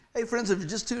Hey friends, if you're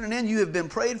just tuning in, you have been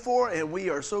prayed for, and we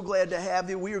are so glad to have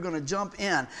you. We are going to jump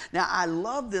in. Now, I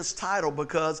love this title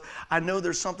because I know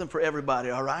there's something for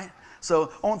everybody, all right?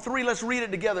 So on 3, let's read it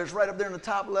together. It's right up there in the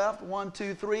top left. 1,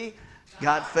 2, 3.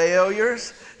 Got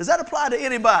failures. Does that apply to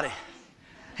anybody?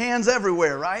 Hands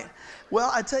everywhere, right? Well,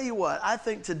 I tell you what, I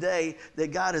think today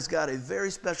that God has got a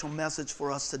very special message for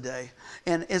us today.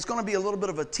 And it's going to be a little bit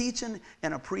of a teaching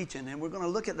and a preaching. And we're going to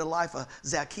look at the life of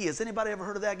Zacchaeus. Anybody ever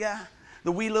heard of that guy?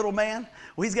 The wee little man?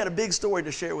 Well, he's got a big story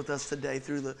to share with us today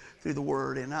through the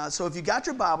Word. And so if you got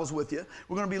your Bibles with you,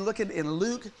 we're going to be looking in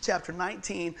Luke chapter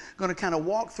 19, going to kind of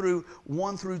walk through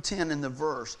 1 through 10 in the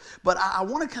verse. But I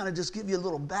want to kind of just give you a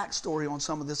little backstory on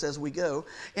some of this as we go.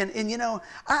 And you know,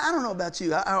 I don't know about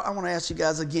you. I want to ask you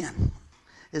guys again.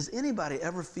 Does anybody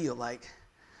ever feel like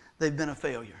they've been a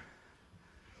failure?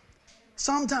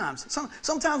 Sometimes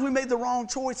we made the wrong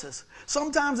choices.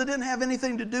 Sometimes it didn't have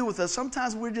anything to do with us.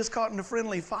 Sometimes we're just caught in the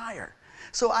friendly fire.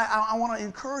 So I want to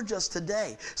encourage us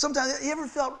today. Sometimes, you ever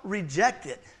felt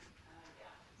rejected?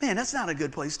 Man, that's not a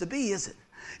good place to be, is it?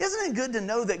 Isn't it good to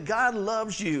know that God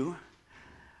loves you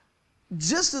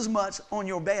just as much on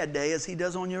your bad day as He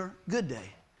does on your good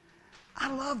day?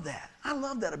 I love that. I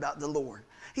love that about the Lord.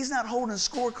 He's not holding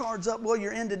scorecards up. Well,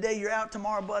 you're in today, you're out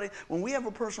tomorrow, buddy. When we have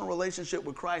a personal relationship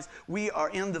with Christ, we are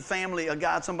in the family of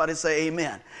God. Somebody say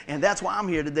amen. And that's why I'm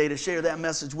here today, to share that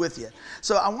message with you.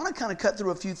 So I want to kind of cut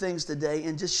through a few things today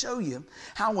and just show you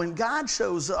how when God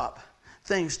shows up,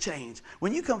 things change.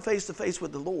 When you come face to face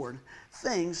with the Lord,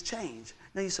 things change.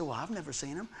 Now you say, well, I've never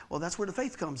seen Him. Well, that's where the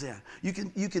faith comes in. You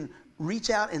can reach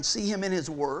out and see Him in His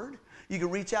Word. You can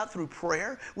reach out through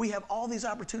prayer. We have all these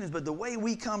opportunities, but the way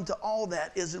we come to all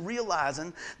that is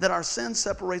realizing that our sin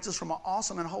separates us from an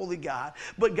awesome and holy God,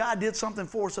 but God did something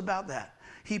for us about that.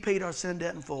 He paid our sin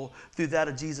debt in full through that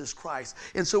of Jesus Christ.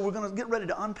 And so we're going to get ready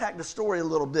to unpack the story a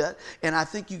little bit, and I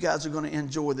think you guys are going to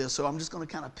enjoy this. So I'm just going to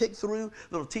kind of pick through a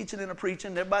little teaching and a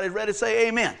preaching. Everybody ready to say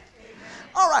amen? Amen.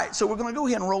 All right, so we're going to go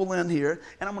ahead and roll in here,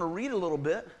 and I'm going to read a little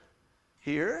bit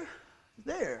here,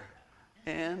 there,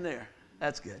 and there.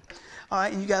 That's good. All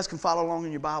right, and you guys can follow along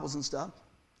in your Bibles and stuff.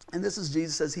 And this is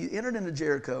Jesus says, He entered into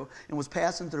Jericho and was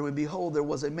passing through, and behold, there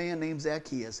was a man named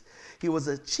Zacchaeus. He was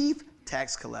a chief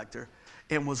tax collector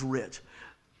and was rich.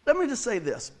 Let me just say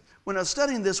this. When I was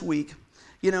studying this week,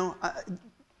 you know,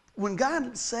 when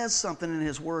God says something in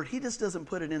His Word, He just doesn't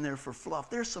put it in there for fluff.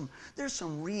 There's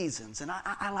some reasons, and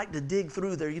I like to dig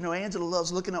through there. You know, Angela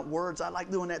loves looking up words. I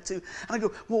like doing that too. And I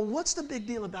go, well, what's the big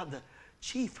deal about the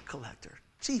chief collector?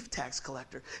 Chief tax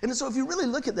collector. And so if you really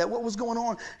look at that, what was going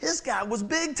on, this guy was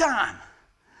big time.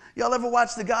 Y'all ever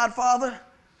watch The Godfather?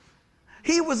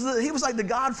 He was like the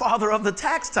godfather of the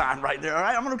tax time right there, all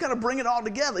right? I'm going to kind of bring it all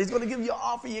together. He's going to give you an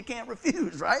offer you can't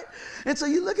refuse, right? And so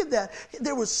you look at that.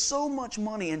 There was so much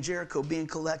money in Jericho being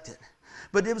collected,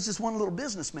 but it was just one little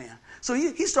businessman. So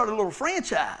he started a little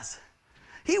franchise.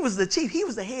 He was the chief. He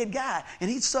was the head guy, and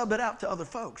he'd sub it out to other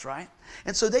folks, right?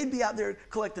 And so they'd be out there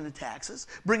collecting the taxes,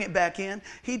 bring it back in.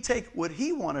 He'd take what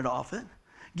he wanted off it,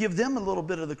 give them a little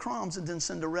bit of the crumbs, and then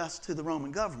send the rest to the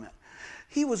Roman government.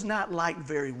 He was not liked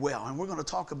very well, and we're going to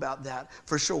talk about that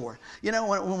for sure. You know,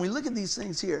 when we look at these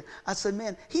things here, I said,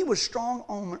 man, he was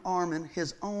strong-arming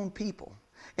his own people.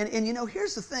 And you know,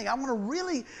 here's the thing. I want to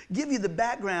really give you the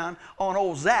background on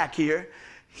old Zach here.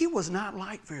 He was not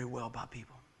liked very well by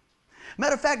people.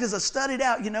 Matter of fact, as I studied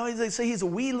out, you know, they say he's a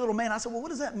wee little man. I said, well, what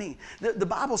does that mean? The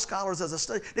Bible scholars, as I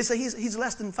study, they say he's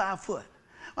less than 5 foot.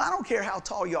 Well, I don't care how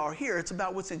tall you are here. It's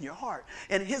about what's in your heart.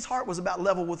 And his heart was about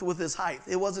level with his height.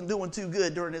 It wasn't doing too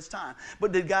good during his time.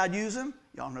 But did God use him?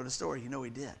 Y'all know the story. You know He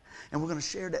did. And we're going to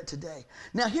share that today.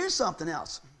 Now, here's something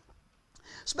else.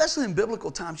 Especially in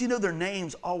biblical times, you know, their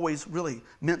names always really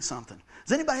meant something.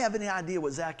 Does anybody have any idea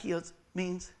what Zacchaeus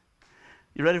means?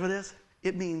 You ready for this?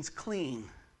 It means clean.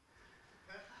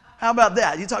 How about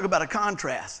that? You talk about a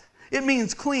contrast. It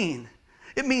means clean.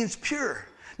 It means pure.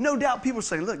 No doubt people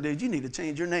say, look, dude, you need to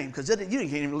change your name because you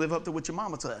can't even live up to what your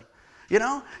mama said. You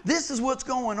know, this is what's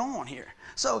going on here.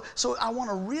 So I want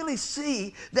to really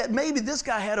see that maybe this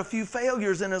guy had a few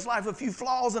failures in his life, a few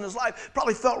flaws in his life,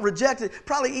 probably felt rejected,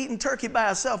 probably eating turkey by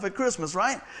himself at Christmas,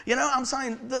 right? You know, I'm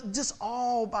saying just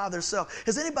all by themselves.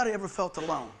 Has anybody ever felt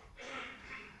alone?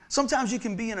 Sometimes you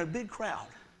can be in a big crowd.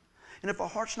 And if our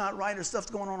heart's not right or stuff's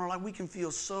going on in our life, we can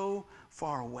feel so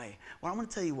far away. Well, I'm going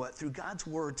to tell you what, through God's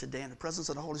Word today in the presence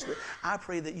of the Holy Spirit, I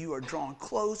pray that you are drawn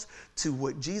close to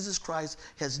what Jesus Christ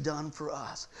has done for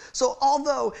us. So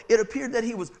although it appeared that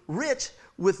he was rich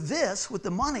with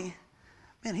the money,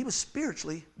 man, he was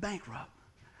spiritually bankrupt.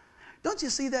 Don't you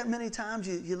see that many times?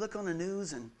 You look on the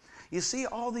news and you see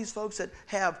all these folks that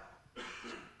have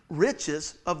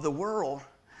riches of the world,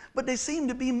 but they seem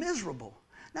to be miserable.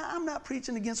 Now, I'm not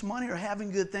preaching against money or having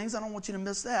good things. I don't want you to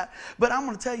miss that. But I'm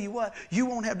going to tell you what, you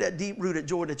won't have that deep-rooted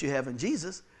joy that you have in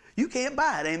Jesus. You can't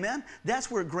buy it, amen?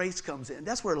 That's where grace comes in.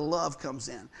 That's where love comes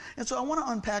in. And so I want to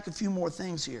unpack a few more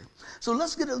things here. So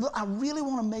let's get I really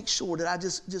want to make sure that I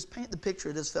just paint the picture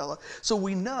of this fella so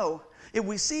we know if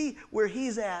we see where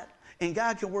he's at and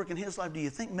God can work in his life, do you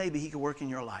think maybe he can work in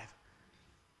your life?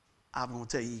 I'm going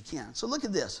to tell you he can. So look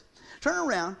at this. Turn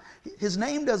around. His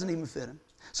name doesn't even fit him.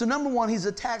 So number one, he's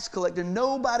a tax collector.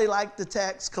 Nobody liked the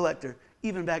tax collector,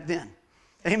 even back then.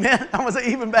 Amen? I'm going to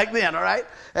say even back then, all right?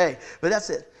 Hey, but that's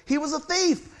it. He was a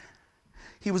thief.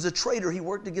 He was a traitor. He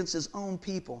worked against his own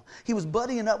people. He was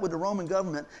buddying up with the Roman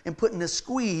government and putting a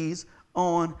squeeze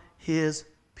on his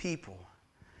people.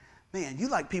 Man, you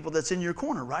like people that's in your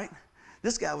corner, right?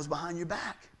 This guy was behind your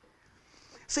back.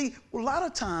 See, a lot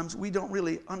of times we don't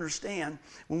really understand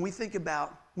when we think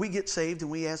about we get saved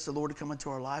and we ask the Lord to come into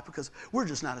our life because we're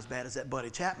just not as bad as that Buddy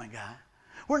Chapman guy.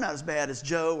 We're not as bad as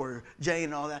Joe or Jay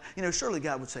and all that. You know, surely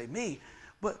God would save me.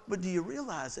 But do you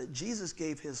realize that Jesus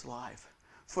gave his life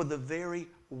for the very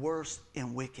worst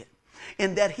and wicked?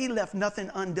 And that he left nothing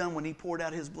undone when he poured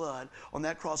out his blood on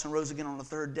that cross and rose again on the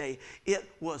third day. It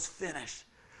was finished.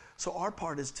 So our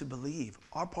part is to believe.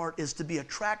 Our part is to be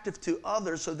attractive to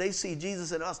others so they see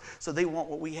Jesus in us, so they want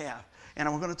what we have.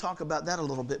 And we're going to talk about that a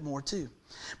little bit more too.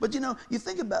 But you know, you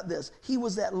think about this. He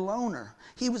was that loner.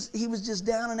 He was just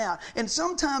down and out. And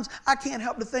sometimes I can't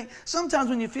help but think, sometimes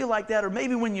when you feel like that, or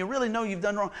maybe when you really know you've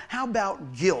done wrong, how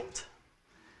about guilt?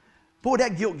 Boy,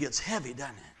 that guilt gets heavy,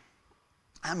 doesn't it?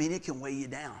 I mean, it can weigh you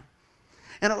down.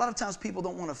 And a lot of times people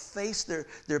don't want to face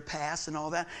their past and all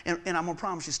that. And I'm going to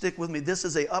promise you, stick with me. This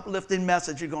is an uplifting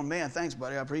message. You're going, man, thanks,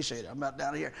 buddy. I appreciate it. I'm about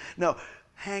down here. No,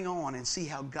 hang on and see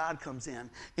how God comes in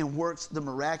and works the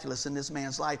miraculous in this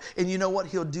man's life. And you know what?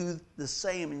 He'll do the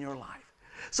same in your life.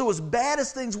 So as bad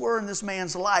as things were in this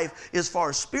man's life, as far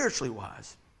as spiritually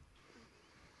wise,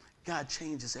 God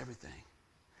changes everything.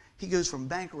 He goes from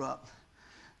bankrupt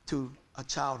to a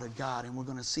child of God, and we're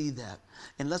going to see that.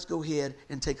 And let's go ahead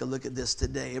and take a look at this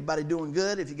today. Everybody doing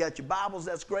good? If you got your Bibles,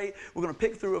 that's great. We're going to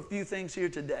pick through a few things here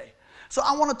today. So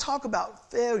I want to talk about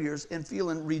failures and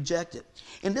feeling rejected.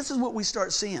 And this is what we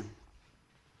start seeing.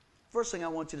 First thing I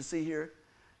want you to see here,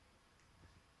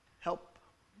 help.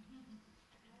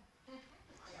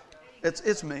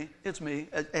 It's me,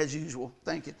 as usual.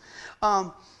 Thank you.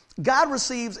 God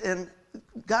receives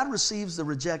the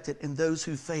rejected in those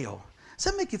who fail. Does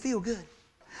that make you feel good?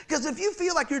 Because if you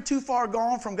feel like you're too far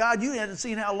gone from God, you haven't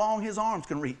seen how long his arms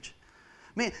can reach.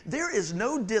 Man, there is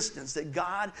no distance that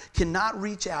God cannot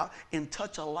reach out and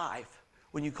touch a life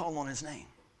when you call on his name.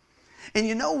 And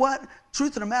you know what?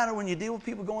 Truth of the matter, when you deal with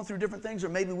people going through different things, or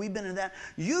maybe we've been in that,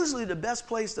 usually the best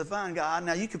place to find God,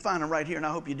 now you can find him right here, and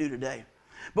I hope you do today.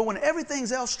 But when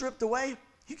everything's else stripped away,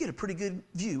 you get a pretty good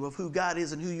view of who God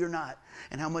is and who you're not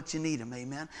and how much you need him,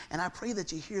 amen? And I pray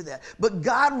that you hear that. But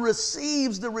God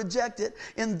receives the rejected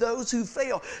in those who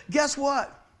fail. Guess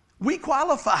what? We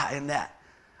qualify in that.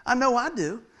 I know I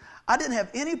do. I didn't have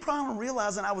any problem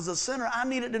realizing I was a sinner. I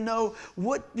needed to know,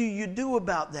 what do you do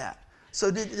about that?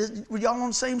 So were y'all on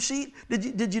the same sheet?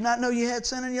 Did you not know you had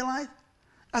sin in your life?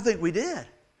 I think we did,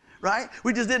 right?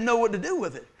 We just didn't know what to do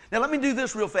with it. Now let me do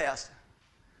this real fast.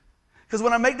 Because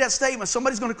when I make that statement,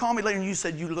 somebody's going to call me later and you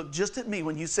said, you looked just at me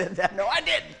when you said that. No, I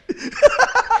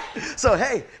didn't. So,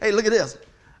 hey, look at this.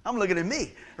 I'm looking at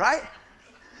me, right?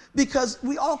 Because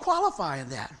we all qualify in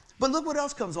that. But look what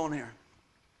else comes on here.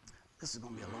 This is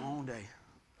going to be a long day.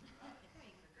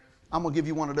 I'm going to give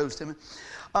you one of those, Timmy.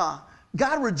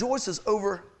 God rejoices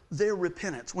over their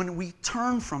repentance when we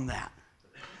turn from that.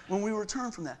 When we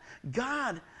return from that.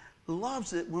 God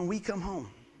loves it when we come home.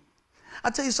 I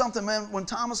tell you something, man, when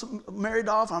Thomas married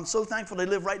off, I'm so thankful they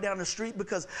live right down the street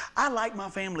because I like my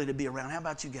family to be around. How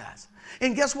about you guys?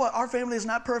 And guess what? Our family is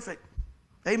not perfect.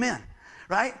 Amen.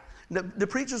 Right? The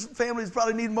preacher's family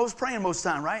probably need most praying most of the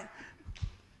time, right?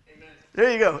 Amen.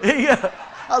 There you go. There you go.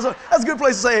 That's a good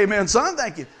place to say amen, son.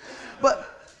 Thank you. But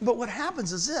what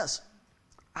happens is this.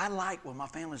 I like when my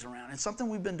family's around. It's something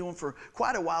we've been doing for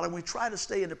quite a while, and we try to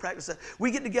stay into practice that.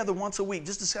 We get together once a week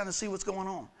just to kind of see what's going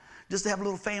on. Just to have a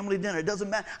little family dinner. It doesn't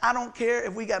matter. I don't care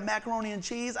if we got macaroni and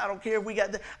cheese. I don't care if we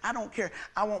got I don't care.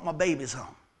 I want my babies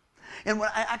home. And when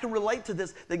I can relate to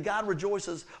this, that God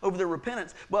rejoices over their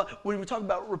repentance. But when we talk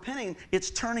about repenting, it's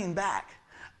turning back.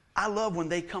 I love when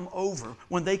they come over,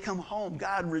 when they come home.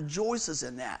 God rejoices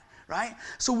in that, right?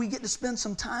 So we get to spend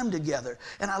some time together.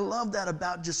 And I love that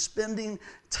about just spending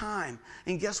time.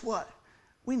 And guess what?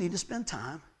 We need to spend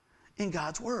time in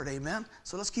God's Word, amen?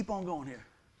 So let's keep on going here.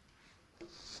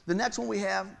 The next one we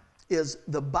have is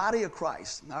the body of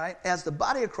Christ, all right? As the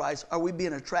body of Christ, are we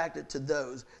being attracted to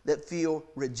those that feel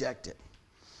rejected?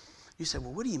 You say,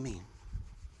 well, what do you mean?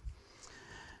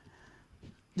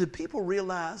 Do people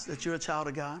realize that you're a child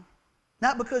of God?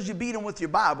 Not because you beat them with your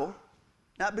Bible,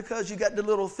 not because you got the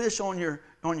little fish on your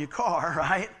car,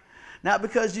 right? Not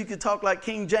because you could talk like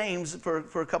King James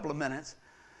for a couple of minutes,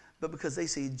 but because they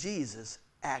see Jesus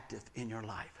active in your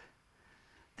life.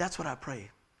 That's what I pray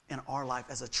in our life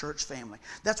as a church family.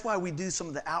 That's why we do some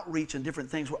of the outreach and different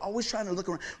things. We're always trying to look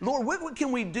around. Lord, what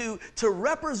can we do to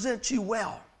represent you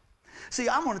well? See,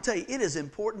 I'm going to tell you, it is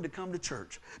important to come to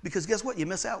church because guess what? You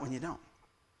miss out when you don't.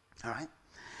 All right?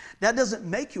 That doesn't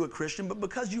make you a Christian, but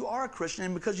because you are a Christian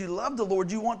and because you love the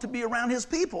Lord, you want to be around His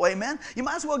people. Amen? You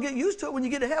might as well get used to it. When you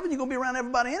get to heaven, you're going to be around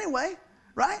everybody anyway.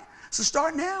 Right? So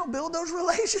start now. Build those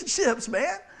relationships,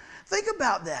 man. Think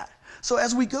about that. So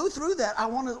as we go through that, I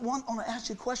want to ask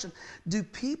you a question. Do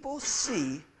people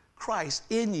see Christ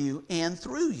in you and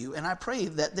through you? And I pray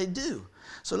that they do.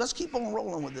 So let's keep on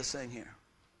rolling with this thing here.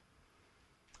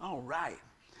 All right.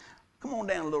 Come on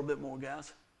down a little bit more,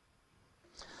 guys.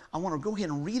 I want to go ahead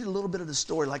and read a little bit of the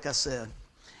story, like I said,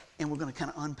 and we're going to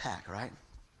kind of unpack, right?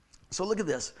 So look at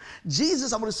this.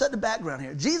 Jesus, I'm going to set the background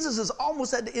here. Jesus is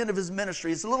almost at the end of his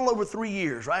ministry. It's a little over 3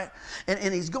 years, right?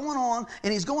 And he's going on,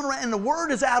 and he's going around, and the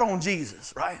word is out on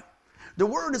Jesus, right? The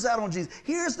word is out on Jesus.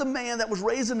 Here's the man that was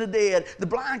raising the dead. The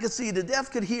blind could see, the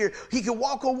deaf could hear. He could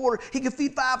walk on water. He could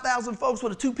feed 5,000 folks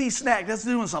with a 2-piece snack. That's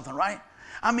doing something, right?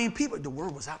 I mean, people, the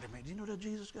word was out there, man. Do you know that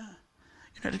Jesus guy?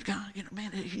 You know that guy? You know,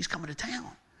 man, he's coming to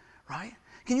town, right?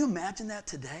 Can you imagine that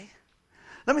today?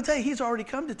 Let me tell you, he's already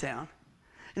come to town.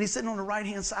 And he's sitting on the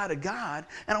right-hand side of God.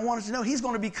 And I want us to know he's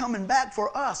going to be coming back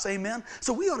for us. Amen?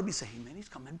 So we ought to be saying, hey, man, he's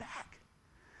coming back.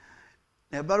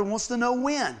 Everybody wants to know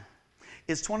when.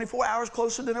 It's 24 hours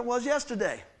closer than it was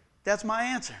yesterday. That's my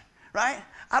answer, right?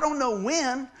 I don't know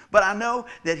when, but I know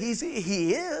that he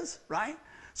is, right?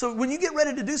 So when you get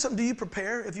ready to do something, do you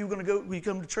prepare? If you were going to go, when you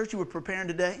come to church, you were preparing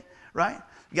today, right?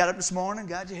 You got up this morning,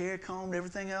 got your hair combed,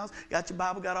 everything else, got your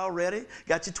Bible, got all ready,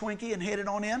 got your Twinkie and headed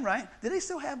on in, right? Do they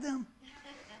still have them?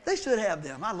 They should have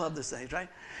them. I love this age, right?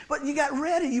 But you got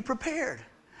ready. You prepared.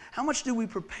 How much do we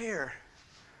prepare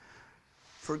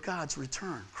for God's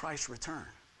return, Christ's return?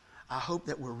 I hope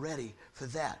that we're ready for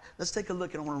that. Let's take a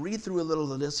look, and I want to read through a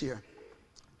little of this here.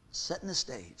 Setting the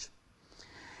stage.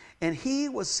 And he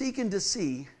was seeking to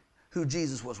see who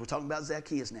Jesus was. We're talking about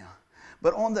Zacchaeus now.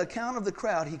 But on the account of the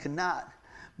crowd, he could not,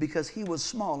 because he was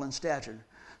small in stature.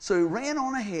 So he ran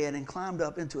on ahead and climbed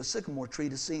up into a sycamore tree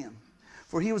to see him,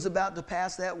 for he was about to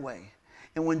pass that way.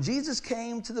 And when Jesus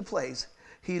came to the place,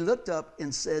 he looked up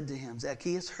and said to him,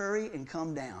 Zacchaeus, hurry and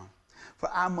come down, for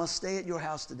I must stay at your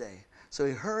house today. So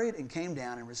he hurried and came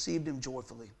down and received him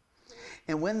joyfully.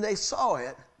 And when they saw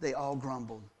it, they all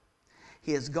grumbled.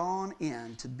 He has gone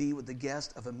in to be with the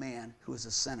guest of a man who is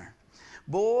a sinner.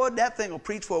 Boy, that thing will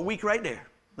preach for a week right there.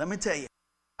 Let me tell you.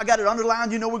 I got it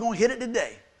underlined. You know we're going to hit it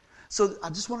today. So I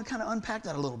just want to kind of unpack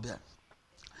that a little bit.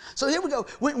 So here we go.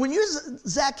 When you're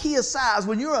Zacchaeus' size,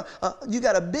 when you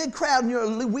got a big crowd and you're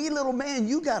a wee little man,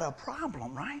 you got a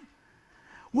problem, right?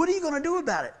 What are you going to do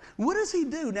about it? What does he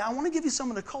do? Now, I want to give you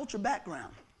some of the culture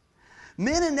background.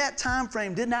 Men in that time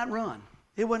frame did not run.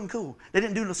 It wasn't cool. They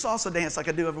didn't do the salsa dance like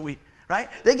I do every week, right?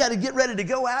 They got to get ready to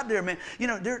go out there, man. You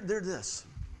know, they're this.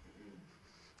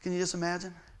 Can you just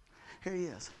imagine? Here he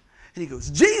is. And he goes,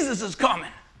 Jesus is coming.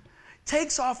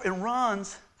 Takes off and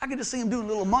runs. I could just see him doing a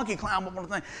little monkey climb up on the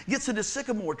thing. Gets to the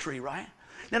sycamore tree, right?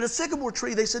 Now, the sycamore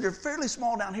tree, they said they're fairly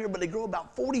small down here, but they grow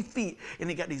about 40 feet. And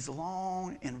they got these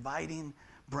long, inviting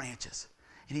branches.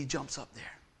 And he jumps up there.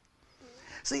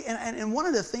 See, and one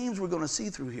of the themes we're going to see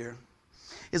through here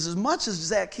is as much as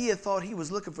Zacchaeus thought he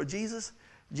was looking for Jesus,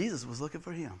 Jesus was looking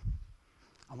for him.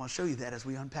 I want to show you that as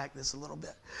we unpack this a little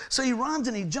bit. So he runs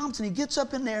and he jumps and he gets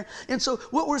up in there. And so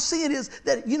what we're seeing is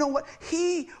that, you know what?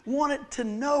 He wanted to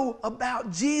know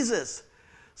about Jesus.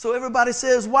 So everybody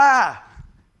says, why?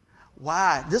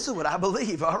 Why? This is what I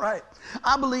believe, all right?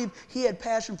 I believe he had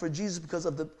passion for Jesus because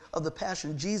of the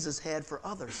passion Jesus had for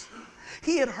others.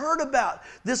 He had heard about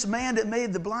this man that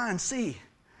made the blind see,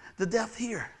 the deaf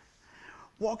hear,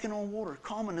 walking on water,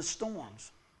 calming the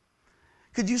storms.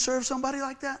 Could you serve somebody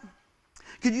like that?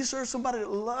 Could you serve somebody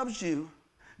that loves you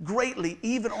greatly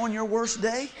even on your worst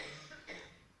day?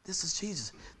 This is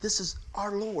Jesus. This is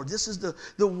our Lord. This is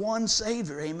the one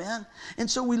Savior, amen? And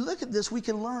so we look at this, we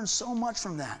can learn so much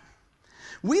from that.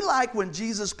 We like when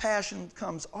Jesus' passion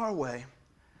comes our way.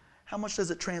 How much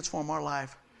does it transform our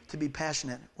life to be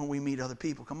passionate when we meet other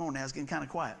people? Come on now, it's getting kind of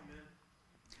quiet.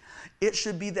 It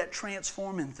should be that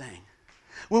transforming thing.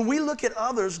 When we look at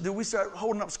others, do we start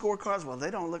holding up scorecards? Well,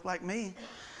 they don't look like me.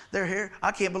 Their hair,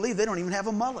 I can't believe they don't even have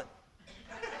a mullet.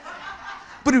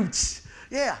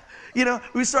 Yeah. You know,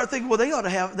 we start thinking, well, they ought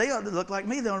to look like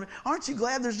me. Aren't you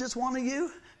glad there's just one of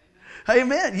you?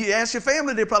 Amen. You ask your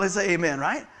family, they probably say amen,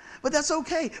 right? But that's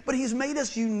okay. But he's made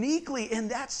us uniquely, and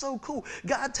that's so cool.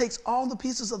 God takes all the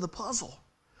pieces of the puzzle.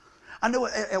 I know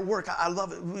at work, I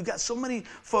love it. We've got so many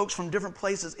folks from different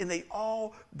places, and they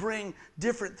all bring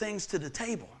different things to the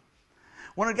table.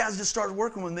 One of the guys just started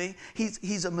working with me.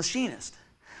 He's a machinist.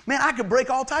 Man, I could break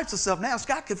all types of stuff now.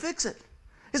 Scott could fix it.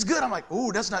 It's good. I'm like,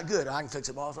 ooh, that's not good. I can fix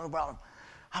it, boss. No problem.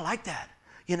 I like that,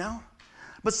 you know?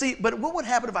 But what would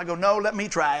happen if I go, no, let me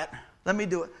try it. Let me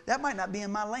do it. That might not be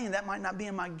in my lane. That might not be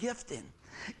in my gifting.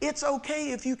 It's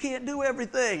okay if you can't do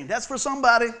everything. That's for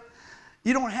somebody.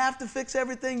 You don't have to fix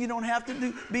everything. You don't have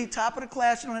to be top of the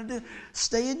class. You don't have to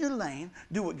stay in your lane.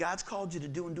 Do what God's called you to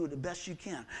do and do it the best you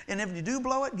can. And if you do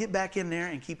blow it, get back in there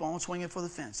and keep on swinging for the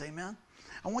fence. Amen?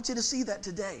 I want you to see that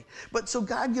today. But so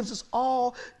God gives us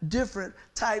all different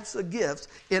types of gifts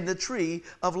in the tree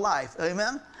of life.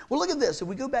 Amen? Well, look at this. If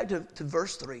we go back to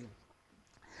verse 3,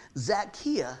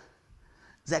 Zacchaeus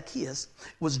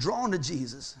was drawn to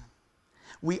Jesus.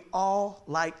 We all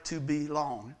like to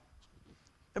belong.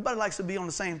 Everybody likes to be on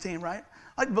the same team, right?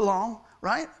 Like to belong,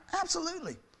 right?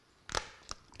 Absolutely.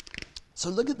 So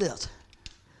look at this.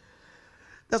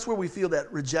 That's where we feel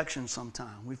that rejection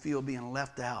sometimes. We feel being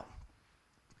left out.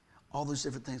 All those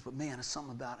different things. But man, it's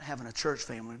something about having a church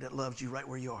family that loves you right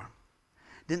where you are.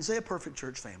 Didn't say a perfect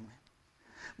church family,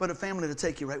 but a family to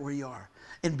take you right where you are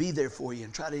and be there for you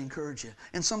and try to encourage you.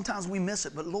 And sometimes we miss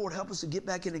it, but Lord, help us to get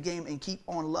back in the game and keep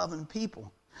on loving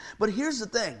people. But here's the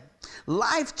thing.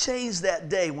 Life changed that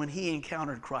day when he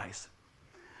encountered Christ.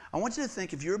 I want you to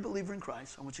think, if you're a believer in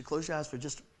Christ, I want you to close your eyes for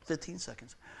just 15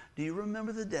 seconds. Do you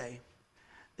remember the day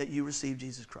that you received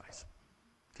Jesus Christ?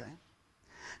 Okay.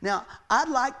 Now, I'd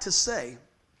like to say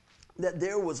that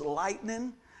there was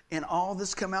lightning and all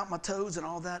this come out my toes and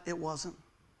all that. It wasn't.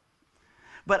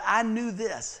 But I knew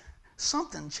this.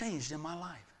 Something changed in my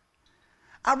life.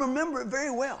 I remember it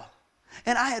very well.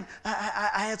 And I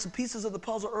had some pieces of the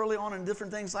puzzle early on and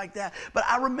different things like that. But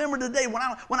I remember the day when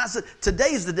I said,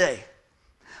 today's the day.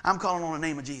 I'm calling on the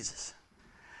name of Jesus.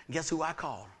 And guess who I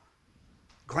called?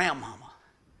 Grandmama.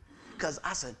 Because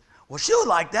I said, well, she'll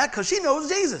like that because she knows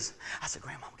Jesus. I said,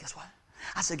 Grandmama, guess what?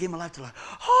 I said, give my life to the Lord.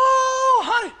 Oh,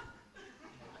 honey.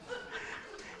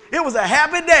 It was a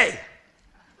happy day.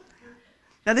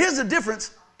 Now, here's the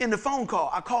difference in the phone call.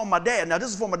 I called my dad. Now, this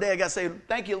is before my dad got saved.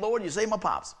 Thank you, Lord, you saved my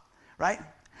pops. Right?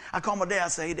 I called my dad. I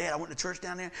said, hey, Dad, I went to church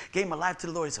down there, gave my life to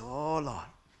the Lord. He said, oh, Lord.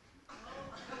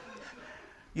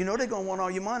 You know they're going to want all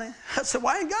your money. I said,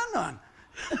 well, I ain't got none.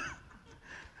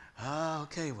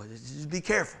 Okay, well, just be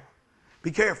careful. Be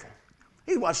careful.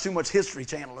 He watched too much History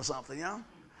Channel or something, you know?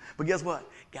 But guess what?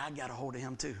 God got a hold of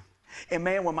him too. And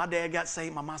man, when my dad got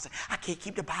saved, my mom said, I can't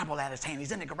keep the Bible out of his hand.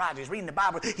 He's in the garage. He's reading the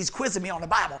Bible. He's quizzing me on the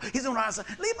Bible. He's doing all right. I said,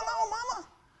 leave him alone, Mama.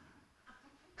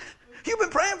 You've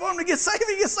been praying for him to get saved.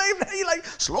 He gets saved. Now you're like,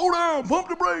 slow down, pump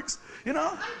the brakes, you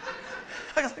know?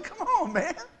 I was like, come on,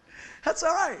 man. That's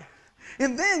all right.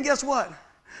 And then guess what?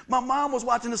 My mom was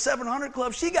watching the 700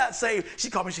 Club. She got saved.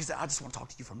 She called me. She said, I just want to talk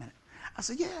to you for a minute. I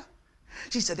said, yeah.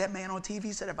 She said, that man on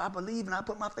TV said, if I believe and I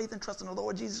put my faith and trust in the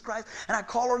Lord Jesus Christ and I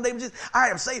call on the name of Jesus, I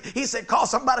am saved. He said, call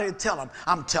somebody and tell him,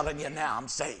 I'm telling you now, I'm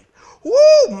saved. Woo,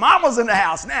 Mama's in the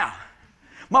house now.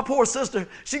 My poor sister,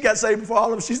 she got saved before all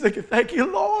of them. She's thinking, thank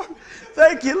you, Lord.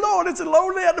 Thank you, Lord. It's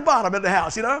lonely at the bottom of the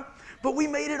house, you know. But we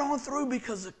made it on through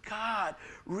because of God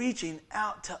reaching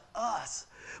out to us.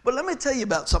 But let me tell you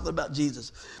about something about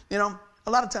Jesus. You know,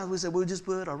 a lot of times we say, we'll just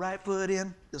put our right foot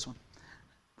in. This one.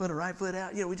 Put our right foot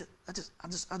out. You know, I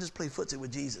just play footsie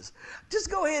with Jesus.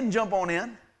 Just go ahead and jump on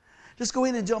in. Just go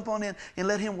in and jump on in and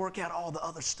let him work out all the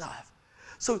other stuff.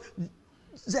 So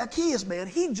Zacchaeus, man,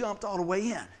 he jumped all the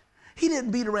way in. He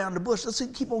didn't beat around the bush. Let's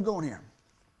keep on going here.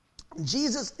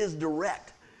 Jesus is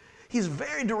direct. He's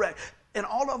very direct. And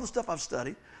all the other stuff I've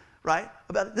studied, right,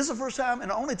 about it, this is the first time and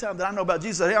the only time that I know about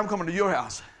Jesus. Hey, I'm coming to your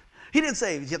house. He didn't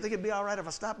say, do you think it'd be all right if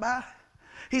I stop by?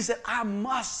 He said, I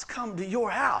must come to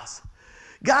your house.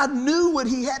 God knew what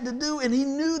he had to do, and he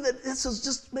knew that this was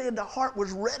just, man, the heart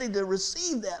was ready to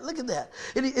receive that. Look at that.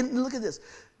 And look at this.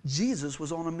 Jesus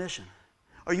was on a mission.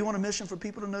 Are you on a mission for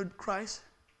people to know Christ?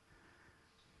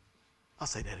 I'll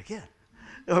say that again.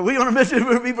 Are we on a mission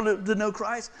for people to know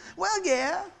Christ? Well,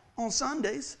 yeah, on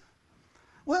Sundays.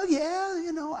 Well, yeah,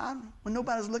 you know, when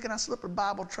nobody's looking, I slip a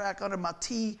Bible tract under my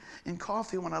tea and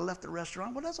coffee when I left the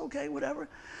restaurant. Well, that's okay, whatever.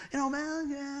 You know, man,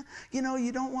 yeah. You know,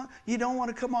 you don't want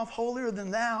to come off holier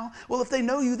than thou. Well, if they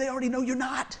know you, they already know you're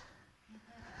not.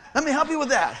 Let me help you with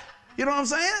that. You know what I'm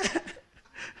saying?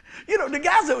 You know, the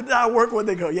guys that I work with,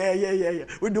 they go, yeah.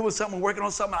 We're doing something, we're working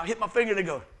on something. I'll hit my finger, they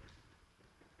go,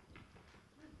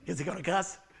 is he going to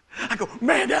cuss? I go,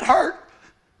 man, that hurt.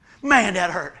 Man, that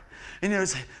hurt. And they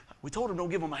say, we told him don't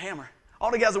give him a hammer.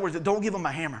 All the guys that work there, don't give him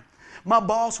a hammer. My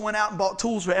boss went out and bought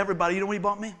tools for everybody. You know what he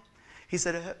bought me? He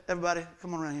said, everybody,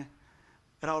 come on around here.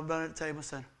 Got all everybody at the table.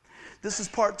 Said, this is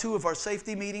part 2 of our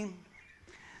safety meeting.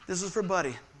 This is for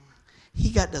Buddy. He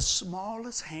got the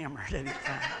smallest hammer that he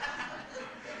found.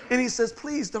 And he says,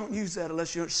 please don't use that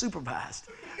unless you're supervised.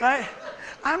 Right?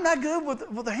 I'm not good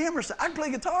with the hammer. I can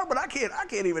play guitar, but I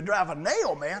can't even drive a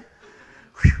nail, man.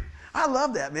 Whew. I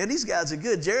love that, man. These guys are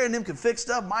good. Jerry and them can fix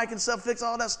stuff. Mike and stuff fix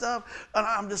all that stuff. And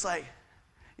I'm just like,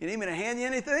 you need me to hand you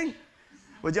anything?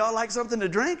 Would y'all like something to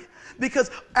drink? Because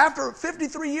after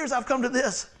 53 years, I've come to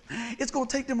this. It's going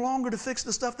to take them longer to fix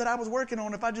the stuff that I was working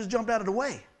on if I just jumped out of the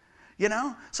way. You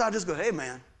know? So I just go, hey,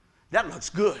 man, that looks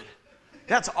good.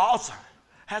 That's awesome.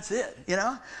 That's it, you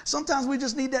know? Sometimes we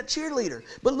just need that cheerleader.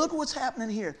 But look what's happening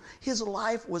here. His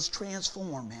life was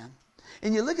transformed, man.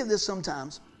 And you look at this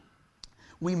sometimes,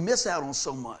 we miss out on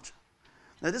so much.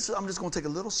 Now, I'm just going to take a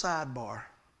little sidebar.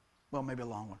 Well, maybe a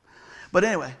long one. But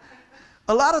anyway,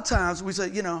 a lot of times we say,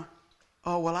 you know,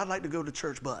 oh, well, I'd like to go to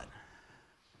church, but,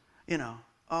 you know,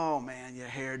 oh, man, your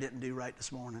hair didn't do right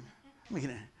this morning.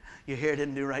 Your hair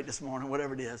didn't do right this morning,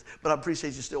 whatever it is. But I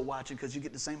appreciate you still watching because you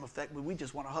get the same effect, but we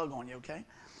just want to hug on you, okay?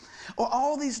 Or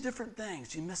all these different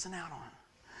things you're missing out on.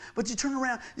 But you turn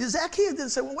around. Zacchaeus didn't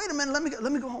say, well, wait a minute,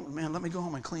 let me go home. Man, let me go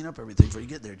home and clean up everything before you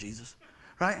get there, Jesus.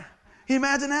 Right? Can you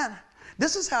imagine that?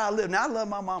 This is how I live. Now, I love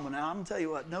my mama now. I'm going to tell you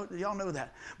what. No, y'all know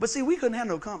that. But see, we couldn't have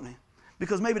no company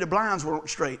because maybe the blinds weren't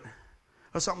straight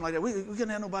or something like that. We couldn't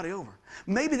have nobody over.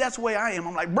 Maybe that's the way I am.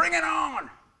 I'm like, bring it on.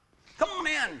 Come on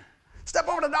in. Step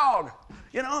over the dog.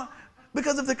 You know?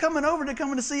 Because if they're coming over, they're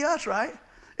coming to see us, right?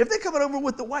 If they're coming over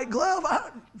with the white glove,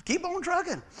 keep on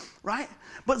trucking, right?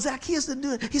 But Zacchaeus didn't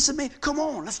do it. He said, man, come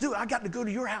on, let's do it. I got to go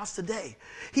to your house today.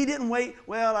 He didn't wait.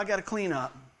 Well, I got to clean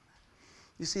up.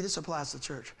 You see, this applies to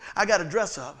church. I got to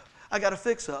dress up. I got to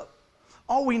fix up.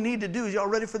 All we need to do is, y'all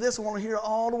ready for this? I want to hear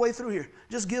all the way through here.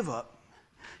 Just give up.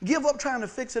 Give up trying to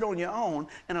fix it on your own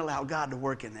and allow God to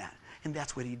work in that. And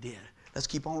that's what he did. Let's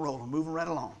keep on rolling, moving right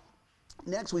along.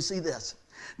 Next, we see this.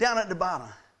 Down at the bottom.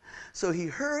 So he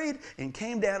hurried and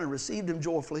came down and received him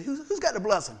joyfully. Who's got the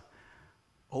blessing?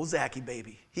 Oh, Zacchaeus,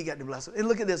 baby. He got the blessing. And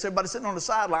look at this. Everybody sitting on the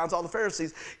sidelines, all the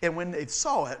Pharisees. And when they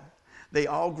saw it, they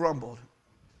all grumbled.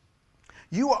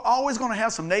 You are always going to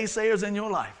have some naysayers in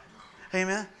your life.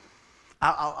 Amen.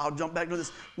 I'll jump back to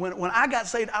this. When I got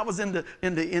saved, I was in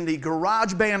the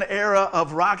garage band era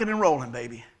of rocking and rolling,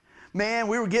 baby. Man,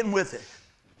 we were getting with it.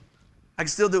 I can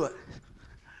still do it.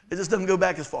 It just doesn't go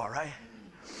back as far, right?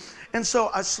 And so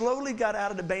I slowly got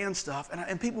out of the band stuff,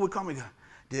 and people would call me and go,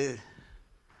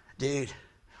 dude,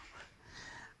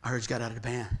 I heard you got out of the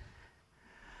band.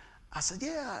 I said,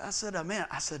 yeah. I said, man,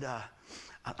 I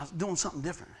was doing something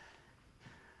different.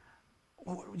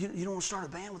 Well, you don't want to start a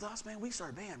band with us, man? We can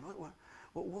start a band.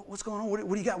 What's going on? What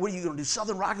do you got? What are you going to do?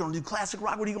 Southern rock? You going to do classic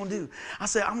rock? What are you going to do? I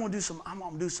said, I'm going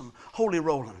to do some holy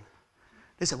rolling.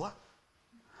 They said, what?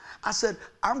 I said,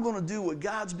 I'm going to do what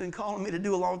God's been calling me to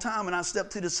do a long time, and I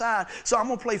stepped to the side. So I'm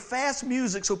going to play fast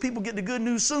music so people get the good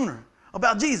news sooner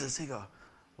about Jesus. He goes,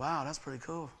 wow, that's pretty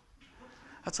cool.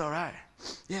 That's all right.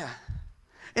 Yeah.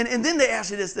 And then they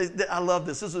asked you this. I love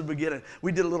this. This was the beginning.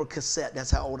 We did a little cassette. That's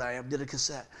how old I am. Did a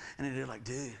cassette. And they're like,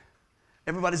 dude.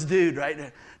 Everybody's dude,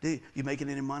 right? Dude, you making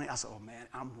any money? I said, oh, man,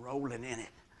 I'm rolling in it.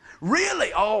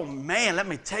 Really? Oh, man, let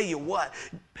me tell you what.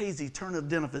 Pays eternal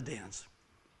dividends.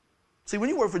 See, when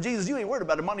you work for Jesus, you ain't worried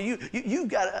about the money. You've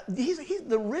got he's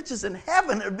the riches in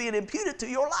heaven are being imputed to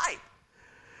your life.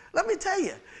 Let me tell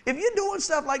you, if you're doing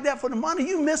stuff like that for the money,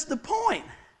 you missed the point.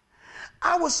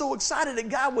 I was so excited that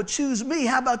God would choose me.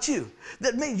 How about you?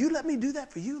 That man, you let me do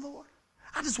that for you, Lord.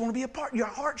 I just want to be a part. Your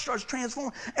heart starts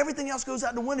transforming. Everything else goes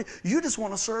out the window. You just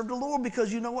want to serve the Lord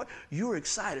because you know what? You're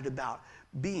excited about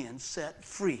being set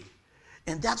free.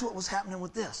 And that's what was happening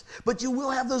with this. But you will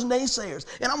have those naysayers.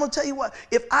 And I'm going to tell you what,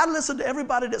 if I listen to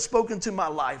everybody that's spoken to my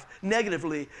life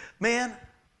negatively, man,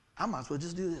 I might as well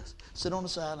just do this. Sit on the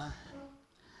sideline.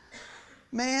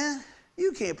 Man,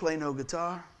 you can't play no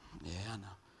guitar. Yeah, I know.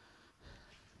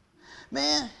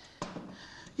 Man,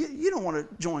 you don't want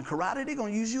to join karate. They're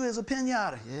going to use you as a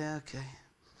piñata. Yeah, okay.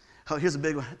 Oh, here's a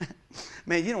big one.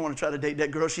 Man, you don't want to try to date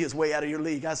that girl. She is way out of your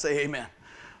league. I say amen.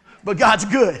 But God's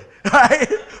good, right?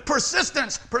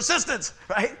 Persistence,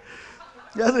 right?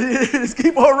 Just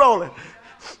keep on rolling.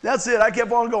 That's it. I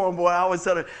kept on going, boy. I always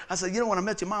tell her, I said, you know, when I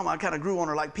met your mama, I kind of grew on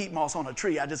her like peat moss on a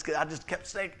tree. I just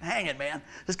kept hanging, man.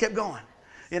 Just kept going.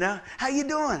 You know, how you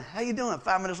doing? How you doing?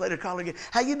 5 minutes later, call her again.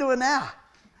 How you doing now?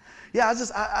 Yeah,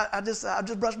 I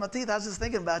just brushed my teeth. I was just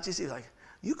thinking about you. She's like,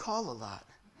 you call a lot.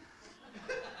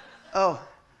 Oh,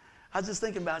 I was just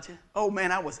thinking about you. Oh,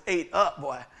 man, I was ate up,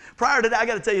 boy. Prior to that, I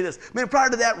got to tell you this. Man, prior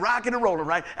to that, rocking and rolling,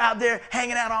 right? Out there,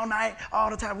 hanging out all night, all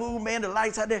the time. Ooh, man, the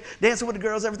lights out there, dancing with the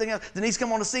girls, everything else. Denise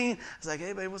come on the scene. I was like,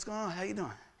 hey, babe, what's going on? How you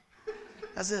doing?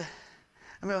 I said,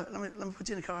 let me put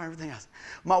you in the car and everything else.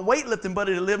 My weightlifting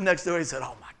buddy that lived next door, he said,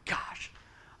 oh, my gosh.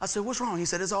 I said, what's wrong? He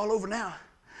said, it's all over now.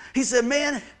 He said,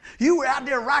 man, you were out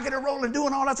there rocking and rolling,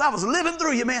 doing all that stuff. I was living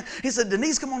through you, man. He said,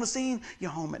 Denise, come on the scene.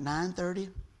 You're home at 9:30.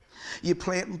 You're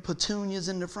planting petunias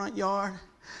in the front yard.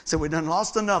 So we done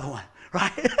lost another one,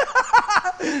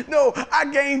 right? No, I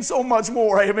gained so much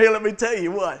more. Hey, man, let me tell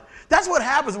you what. That's what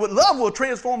happens with love will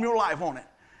transform your life, won't it?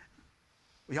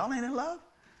 Y'all ain't in love?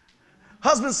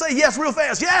 Husbands say yes real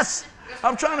fast. Yes.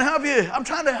 I'm trying to help you. I'm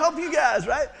trying to help you guys,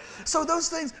 right? So those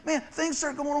things, man, things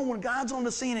start going on when God's on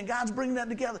the scene and God's bringing that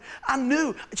together. I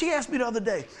knew. She asked me the other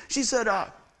day. She said,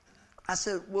 I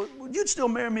said, well, you'd still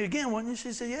marry me again, wouldn't you?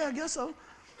 She said, yeah, I guess so.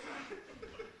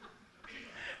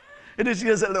 And then she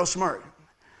does that little smirk.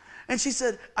 And she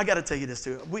said, I got to tell you this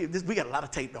too. We got a lot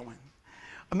of tape going.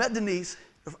 I met Denise.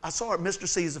 I saw her at Mr.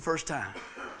 C's the first time.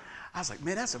 I was like,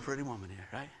 man, that's a pretty woman here,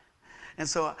 right? And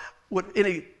so with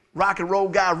any rock and roll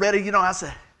guy ready, you know, I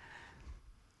said,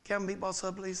 can I meatball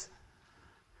sub, please?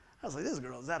 I was like, this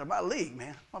girl is out of my league,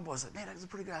 man. My boy said, man, that's a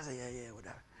pretty girl. I said, yeah,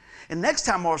 whatever. And next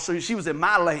time also, she was in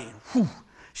my lane. Whew.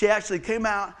 She actually came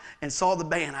out and saw the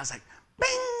band. I was like,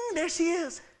 bing, there she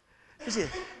is. There she is.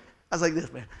 I was like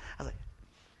this, man. I was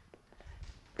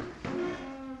like,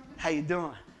 how you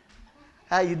doing?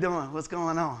 How you doing? What's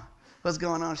going on? What's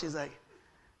going on? She's like,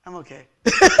 I'm okay.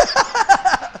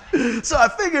 So I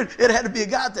figured it had to be a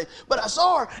God thing. But I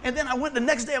saw her, and then the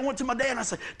next day I went to my dad, and I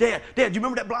said, Dad, do you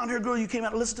remember that blonde-haired girl you came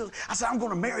out to listen to? I said, I'm going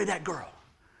to marry that girl.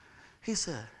 He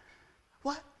said,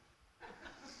 what?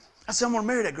 I said, I'm going to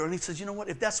marry that girl. And he says, you know what?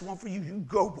 If that's the one for you, you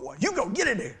go, boy. You go, get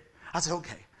in there. I said,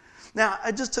 okay. Now,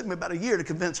 it just took me about a year to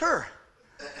convince her.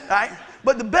 Right?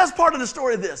 But the best part of the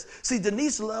story is this. See,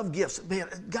 Denise loved gifts. Man,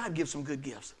 God gives some good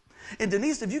gifts. And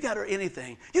Denise, if you got her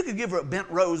anything, you could give her a bent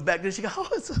rose back then. She go, oh,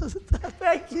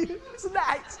 thank you. It's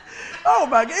nice. Oh,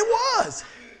 my God, it was.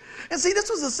 And see, this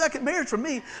was the second marriage for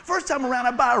me. First time around,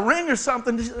 I buy a ring or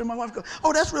something. And my wife goes,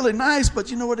 oh, that's really nice, but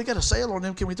you know what? They got a sale on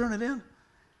them. Can we turn it in?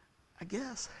 I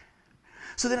guess.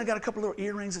 So then I got a couple little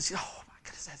earrings, and she, oh, my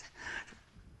goodness.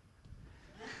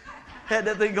 Had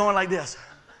that thing going like this.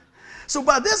 So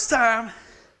by this time,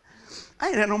 I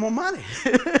ain't had no more money.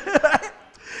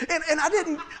 And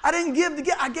I didn't give to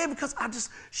get. I gave because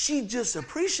she just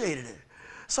appreciated it.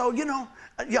 So, you know,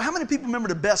 how many people remember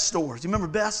the Best stores? You remember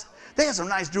Best? They had some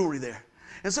nice jewelry there.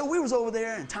 And so we was over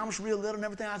there, and Thomas real little and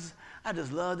everything. I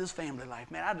just love this family life,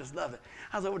 man. I just love it.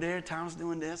 I was over there, Thomas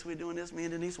doing this, we're doing this, me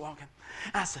and Denise walking.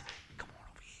 I said, come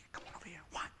on over here.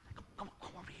 What? Come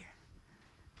over here.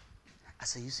 I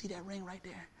said, you see that ring right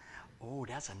there? Oh,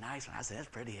 that's a nice one. I said, that's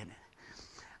pretty, isn't it?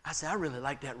 I said, I really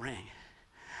like that ring.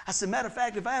 I said, matter of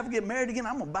fact, if I ever get married again,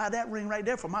 I'm going to buy that ring right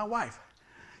there for my wife.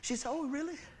 She said, oh,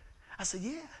 really? I said,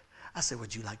 yeah. I said,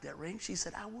 would you like that ring? She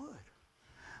said, I would.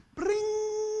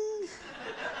 Bring.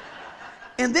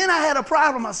 And then I had a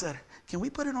problem. I said, can we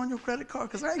put it on your credit card?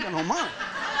 Because I ain't got no money.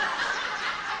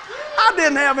 I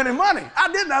didn't have any money.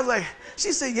 I didn't. I was like,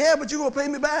 she said, yeah, but you going to pay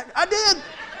me back? I did.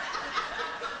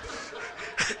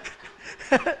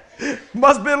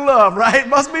 Must be love, right?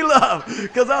 Must be love.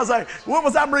 Because I was like, what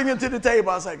was I bringing to the table?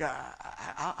 I was like,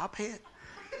 I'll pay it.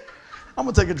 I'm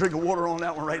going to take a drink of water on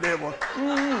that one right there, boy.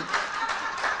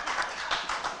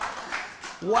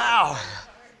 Wow.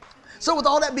 So with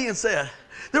all that being said,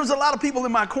 there was a lot of people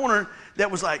in my corner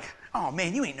that was like, oh,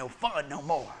 man, you ain't no fun no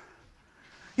more.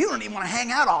 You don't even want to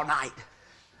hang out all night.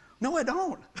 No, I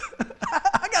don't.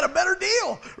 I got a better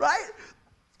deal, right?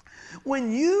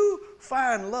 When you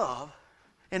find love,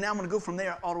 and now I'm going to go from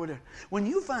there all the way there. When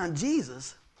you find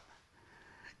Jesus,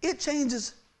 it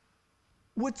changes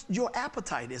what your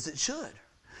appetite is. It should.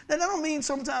 Now, that don't mean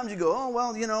sometimes you go, oh,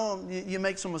 well, you know, you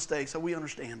make some mistakes, so we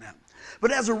understand that.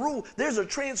 But as a rule, there's a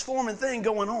transforming thing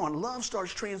going on. Love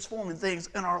starts transforming things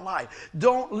in our life.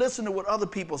 Don't listen to what other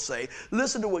people say.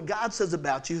 Listen to what God says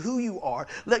about you, who you are.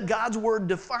 Let God's word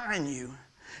define you.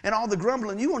 And all the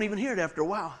grumbling, you won't even hear it after a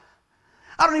while.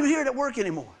 I don't even hear it at work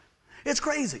anymore. It's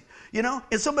crazy, you know.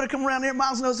 And somebody come around here,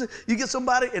 Miles knows it. You get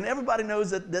somebody, and everybody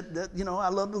knows that you know, I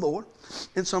love the Lord.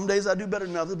 And some days I do better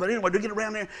than others. But anyway, they get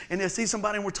around there, and they see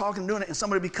somebody, and we're talking and doing it, and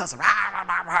somebody be cussing. Rah, rah,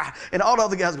 rah, rah, and all the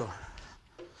other guys go,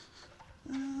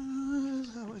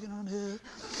 working on this,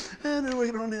 and they're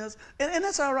working on this. And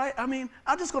that's all right. I mean,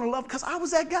 I'm just going to love because I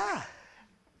was that guy.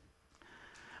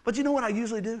 But you know what I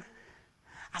usually do?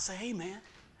 I say, hey, man,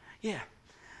 yeah.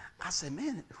 I say,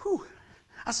 man, whew.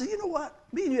 I said, you know what?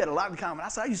 Me and you had a lot in common. I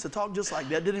said, I used to talk just like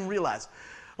that. Didn't even realize.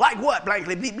 Like what?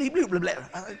 Blankly, bleep, bleep, bleep, bleep,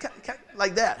 bleep.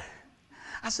 Like that.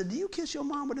 I said, do you kiss your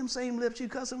mom with them same lips you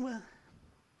cussing with?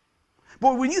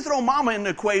 Boy, when you throw mama in the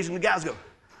equation, the guys go,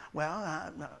 well,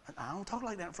 I don't talk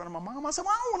like that in front of my mom. I said,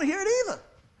 well, I don't want to hear it either.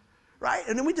 Right?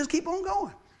 And then we just keep on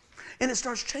going. And it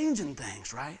starts changing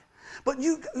things, right? But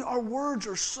our words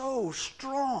are so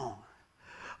strong.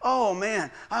 Oh,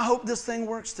 man, I hope this thing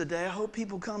works today. I hope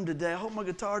people come today. I hope my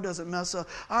guitar doesn't mess up.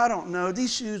 I don't know.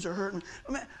 These shoes are hurting.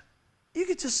 I mean, you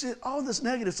could just see all this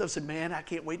negative stuff and say, man, I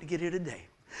can't wait to get here today.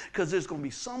 Because there's going to be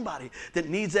somebody that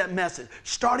needs that message,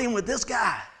 starting with this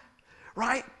guy,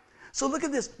 right? So look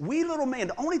at this. Wee little man,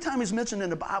 the only time he's mentioned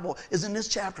in the Bible is in this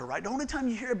chapter, right? The only time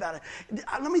you hear about it.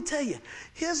 Let me tell you,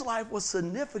 his life was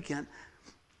significant.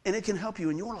 And it can help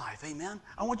you in your life, amen?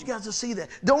 I want you guys to see that.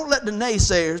 Don't let the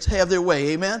naysayers have their way,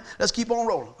 amen? Let's keep on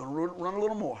rolling. Going to run a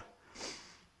little more.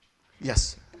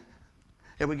 Yes.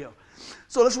 Here we go.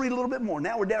 So let's read a little bit more.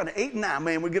 Now we're down to 8 and 9,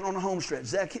 man. We're getting on the home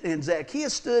stretch. And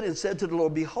Zacchaeus stood and said to the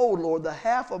Lord, behold, Lord, the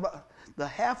half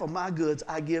of my goods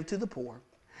I give to the poor.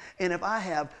 And if I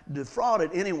have defrauded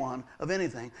anyone of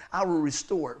anything, I will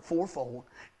restore it fourfold.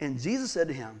 And Jesus said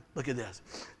to him, look at this,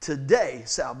 today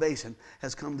salvation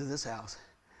has come to this house,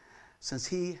 since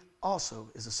he also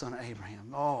is the son of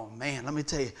Abraham. Oh, man, let me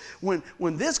tell you.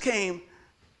 When this came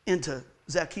into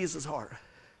Zacchaeus' heart,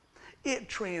 it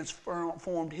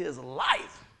transformed his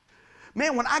life.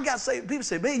 Man, when I got saved, people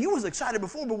say, man, you was excited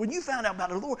before, but when you found out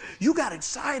about the Lord, you got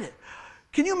excited.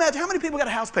 Can you imagine how many people got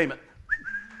a house payment?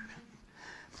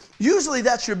 Usually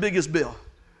that's your biggest bill.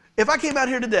 If I came out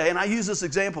here today, and I use this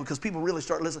example because people really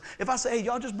start listening. If I say, hey,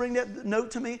 y'all just bring that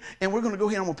note to me, and we're going to go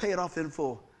ahead and I'm going to pay it off in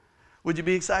full. Would you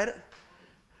be excited?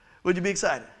 Would you be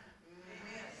excited?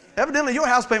 Amen. Evidently, your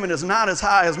house payment is not as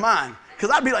high as mine.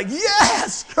 Because I'd be like,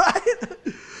 yes, right?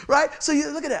 Right? So you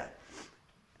look at that.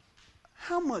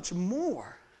 How much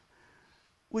more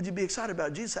would you be excited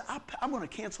about? Jesus said, I'm going to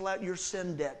cancel out your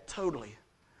sin debt totally.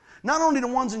 Not only the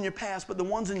ones in your past, but the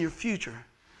ones in your future.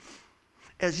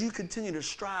 As you continue to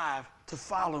strive to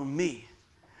follow me,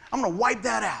 I'm going to wipe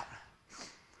that out.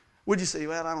 Would you say,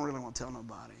 well, I don't really want to tell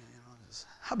nobody.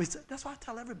 That's why I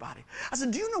tell everybody. I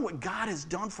said, do you know what God has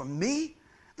done for me?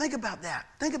 Think about that.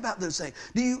 Think about those things.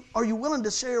 Are you willing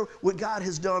to share what God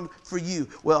has done for you?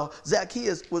 Well,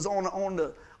 Zacchaeus was on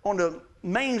the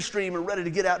mainstream and ready to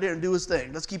get out there and do his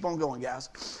thing. Let's keep on going, guys.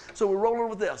 So we're rolling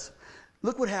with this.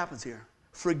 Look what happens here.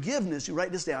 Forgiveness, you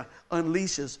write this down,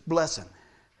 unleashes blessing.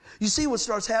 You see what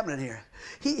starts happening here.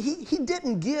 He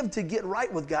didn't give to get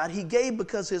right with God. He gave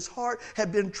because his heart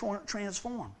had been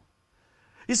transformed.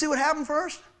 You see what happened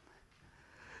first?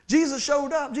 Jesus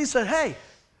showed up. Jesus said, hey,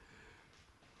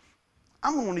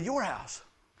 I'm going to your house.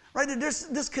 Right? There's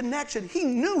this connection. He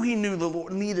knew the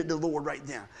Lord, needed the Lord right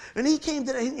then. And he came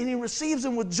to that, and he receives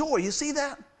him with joy. You see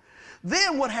that?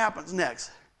 Then what happens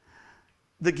next?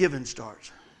 The giving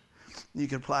starts. You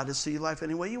can apply this to your life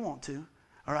any way you want to.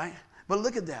 All right? But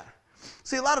look at that.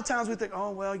 See, a lot of times we think,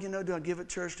 oh, well, you know, do I give at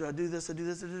church? Do I do this? Do I do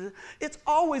this? Do I do this? It's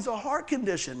always a heart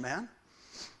condition, man.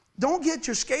 Don't get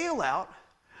your scale out.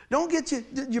 Don't get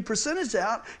your percentage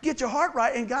out. Get your heart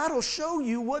right, and God will show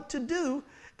you what to do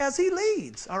as he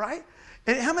leads, all right?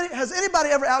 And has anybody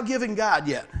ever outgiven God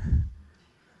yet?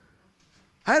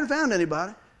 I haven't found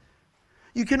anybody.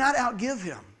 You cannot outgive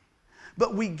him.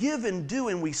 But we give and do,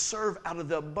 and we serve out of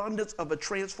the abundance of a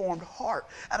transformed heart,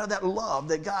 out of that love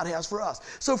that God has for us.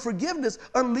 So forgiveness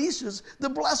unleashes the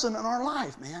blessing in our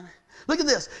life, man. Look at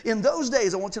this. In those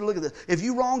days, I want you to look at this. If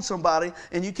you wronged somebody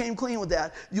and you came clean with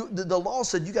that, the law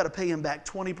said you got to pay him back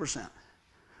 20%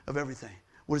 of everything.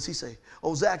 What does he say?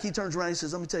 Oh, Zach, he turns around and he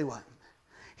says, let me tell you what.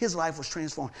 His life was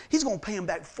transformed. He's going to pay him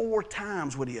back 4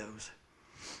 times what he owes.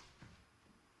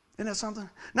 Isn't that something?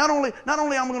 Not only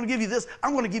I'm going to give you this,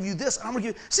 I'm going to give you this. And I'm going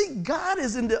to give. See, God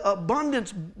is in the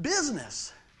abundance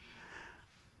business.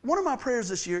 One of my prayers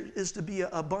this year is to be an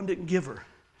abundant giver.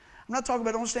 I'm not talking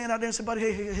about don't stand out there and say, buddy,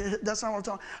 hey, that's not what I'm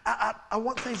talking about. I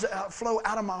want things to flow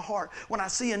out of my heart. When I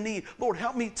see a need, Lord,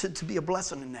 help me to be a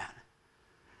blessing in that.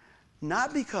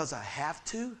 Not because I have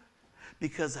to,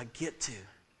 because I get to.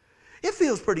 It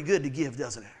feels pretty good to give,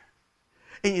 doesn't it?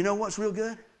 And you know what's real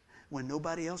good? When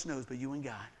nobody else knows but you and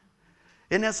God.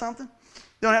 Isn't that something?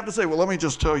 You don't have to say, well, let me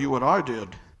just tell you what I did.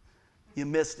 You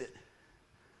missed it.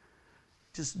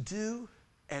 Just do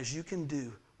as you can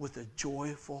do with a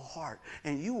joyful heart,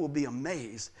 and you will be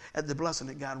amazed at the blessing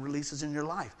that God releases in your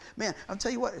life. Man, I'll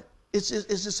tell you what, it's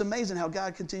just amazing how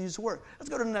God continues to work. Let's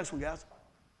go to the next one, guys.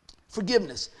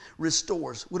 Forgiveness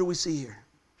restores. What do we see here?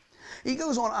 He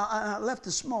goes on, I left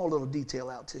a small little detail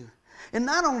out too. And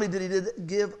not only did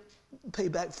he pay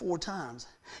back 4 times,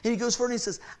 and he goes further and he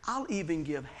says, I'll even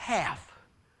give half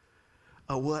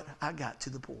of what I got to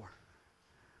the poor.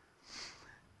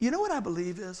 You know what I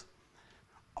believe is?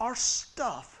 Our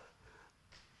stuff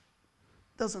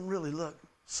doesn't really look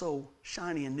so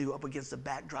shiny and new up against the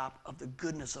backdrop of the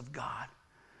goodness of God.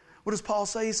 What does Paul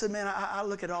say? He said, man, I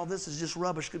look at all this as just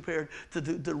rubbish compared to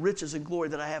the riches and glory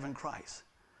that I have in Christ.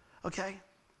 Okay?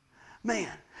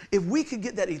 Man, if we could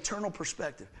get that eternal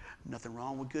perspective, nothing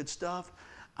wrong with good stuff.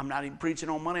 I'm not even preaching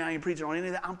on money. I ain't preaching on any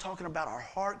of that. I'm talking about our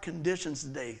heart conditions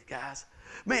today, guys.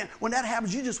 Man, when that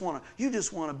happens, you just want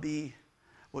to be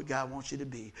what God wants you to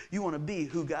be. You want to be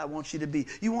who God wants you to be.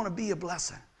 You want to be a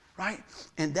blessing, right?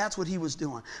 And that's what he was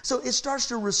doing. So it starts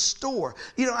to restore.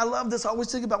 You know, I love this. I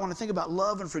always think about when I think about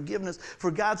love and forgiveness.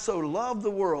 For God so loved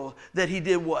the world that he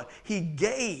did what? He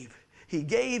gave. He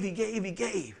gave, he gave, he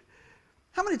gave.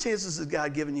 How many chances has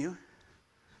God given you?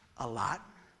 A lot.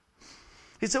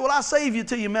 He said, well, I'll save you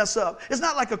till you mess up. It's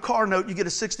not like a car note. You get a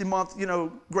 60-month,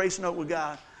 grace note with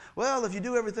God. Well, if you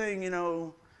do everything,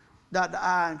 dot the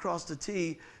I and cross the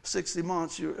T, 60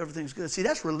 months, everything's good. See,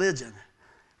 that's religion,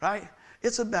 right?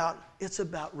 It's about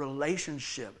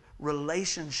relationship.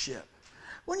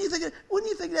 Wouldn't you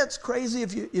think that's crazy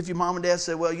if your mom and dad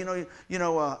said, well,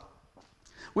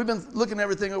 we've been looking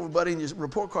everything over, buddy, and your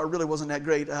report card really wasn't that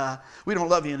great. We don't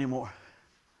love you anymore.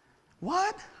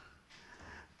 What?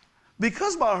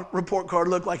 Because my report card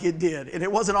looked like it did, and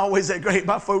it wasn't always that great,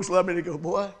 my folks loved me to go,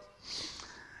 boy,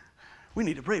 we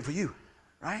need to pray for you,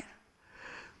 right?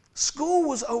 School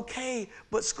was okay,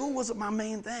 but school wasn't my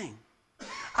main thing.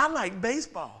 I like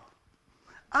baseball.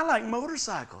 I like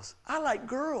motorcycles. I like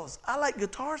girls. I like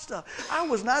guitar stuff. I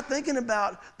was not thinking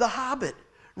about The Hobbit,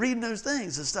 reading those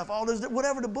things and stuff, all those,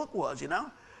 whatever the book was,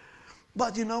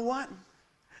 But you know what?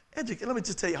 Let me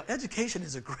just tell you, education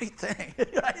is a great thing.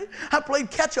 Right? I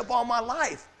played catch-up all my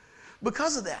life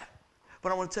because of that.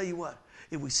 But I want to tell you what,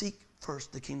 if we seek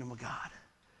first the kingdom of God,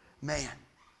 man,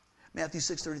 Matthew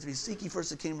 6:33, seek ye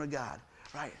first the kingdom of God,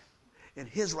 right? And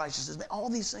his righteousness, man, all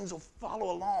these things will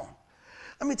follow along.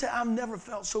 Let me tell you, I've never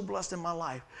felt so blessed in my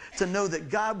life to know that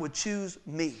God would choose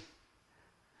me.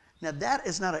 Now, that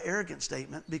is not an arrogant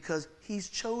statement because he's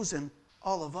chosen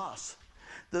all of us.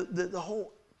 The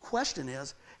whole question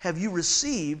is, have you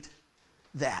received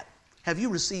that? Have you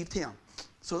received him?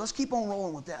 So let's keep on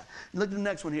rolling with that. Look at the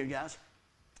next one here, guys.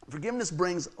 Forgiveness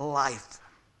brings life.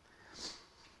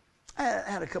 I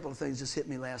had a couple of things just hit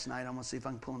me last night. I'm going to see if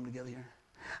I can pull them together here.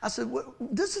 I said,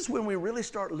 this is when we really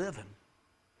start living.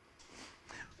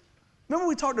 Remember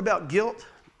we talked about guilt?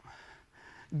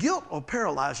 Guilt will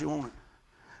paralyze you, won't it?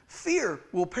 Fear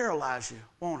will paralyze you,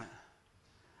 won't it?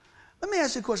 Let me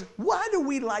ask you a question. Why do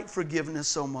we like forgiveness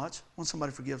so much when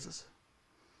somebody forgives us?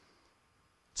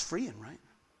 It's freeing, right?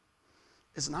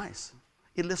 It's nice.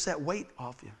 It lifts that weight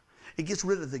off you. It gets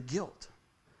rid of the guilt.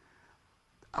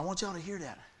 I want y'all to hear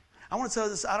that. I want to tell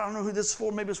you this. I don't know who this is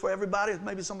for. Maybe it's for everybody.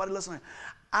 Maybe somebody listening.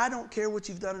 I don't care what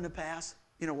you've done in the past.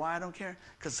 You know why I don't care?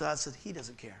 Because God said he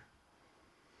doesn't care.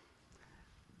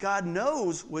 God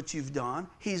knows what you've done.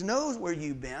 He knows where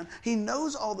you've been. He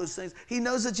knows all those things. He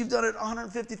knows that you've done it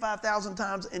 155,000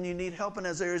 times and you need help in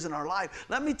those areas in our life.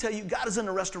 Let me tell you, God is in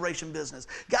the restoration business.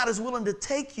 God is willing to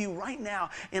take you right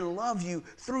now and love you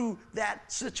through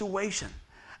that situation.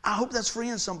 I hope that's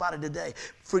freeing somebody today.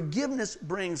 Forgiveness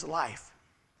brings life.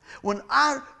 When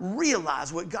I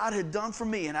realized what God had done for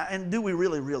me, and do we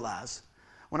really realize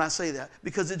when I say that?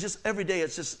 Because every day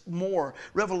it's just more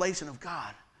revelation of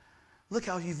God. Look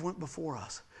how you've went before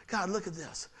us. God, look at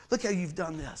this. Look how you've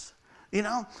done this.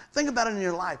 Think about it in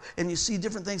your life, and you see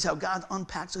different things, how God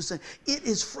unpacks those things. It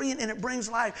is freeing, and it brings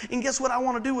life. And guess what I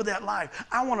want to do with that life?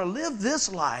 I want to live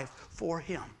this life for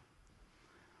him.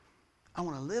 I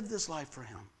want to live this life for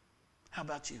him. How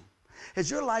about you? Has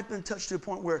your life been touched to a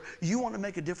point where you want to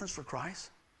make a difference for Christ?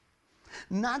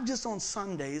 Not just on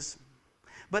Sundays,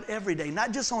 but every day.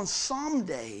 Not just on some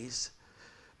days,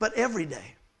 but every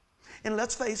day. And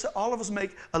let's face it, all of us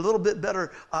make a little bit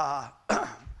better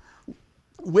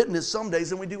witness some days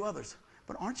than we do others.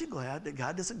 But aren't you glad that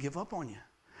God doesn't give up on you?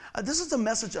 This is a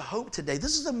message of hope today.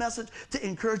 This is a message to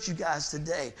encourage you guys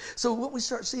today. So what we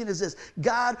start seeing is this.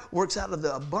 God works out of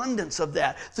the abundance of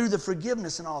that through the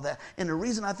forgiveness and all that. And the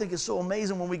reason I think it's so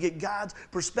amazing when we get God's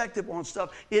perspective on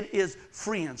stuff, it is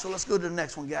freeing. So let's go to the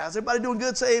next one, guys. Everybody doing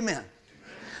good? Say amen.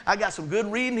 I got some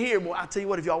good reading here. Boy, I'll tell you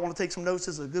what, if y'all want to take some notes,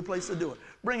 this is a good place to do it.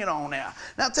 Bring it on now.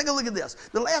 Now, take a look at this.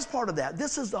 The last part of that,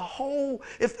 this is the whole,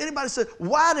 if anybody said,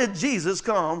 why did Jesus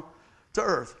come to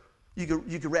earth? You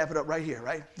could wrap it up right here,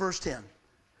 right? Verse 10.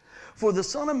 For the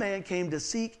Son of Man came to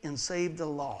seek and save the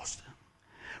lost.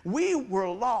 We were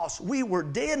lost. We were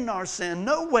dead in our sin,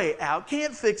 no way out,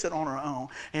 can't fix it on our own.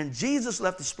 And Jesus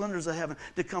left the splendors of heaven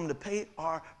to come to pay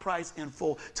our price in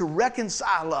full, to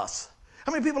reconcile us.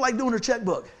 How many people like doing their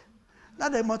checkbook?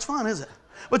 Not that much fun, is it?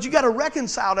 But you got to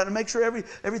reconcile that and make sure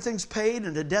everything's paid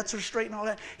and the debts are straight and all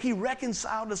that. He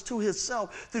reconciled us to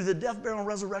himself through the death, burial, and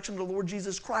resurrection of the Lord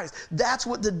Jesus Christ. That's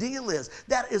what the deal is.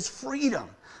 That is freedom.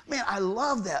 Man, I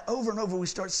love that. Over and over we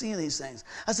start seeing these things.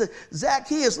 I said,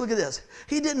 Zacchaeus, look at this.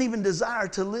 He didn't even desire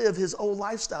to live his old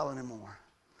lifestyle anymore.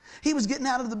 He was getting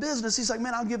out of the business. He's like,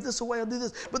 man, I'll give this away. I'll do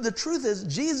this. But the truth is,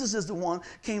 Jesus is the one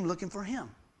came looking for him.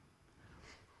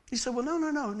 He said, well, no.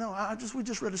 We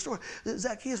just read a story.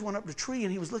 Zacchaeus went up the tree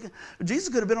and he was looking. Jesus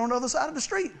could have been on the other side of the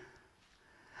street.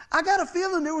 I got a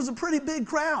feeling there was a pretty big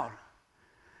crowd.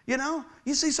 You know,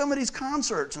 you see some of these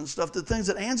concerts and stuff, the things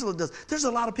that Angela does. There's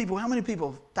a lot of people. How many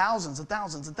people? Thousands and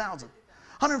thousands and thousands.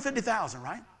 150,000,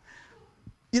 right?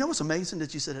 You know what's amazing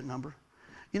that you said that number?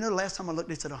 You know, the last time I looked,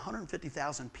 they said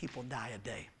 150,000 people die a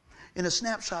day. In a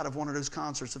snapshot of one of those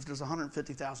concerts, if there's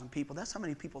 150,000 people, that's how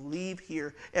many people leave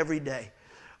here every day,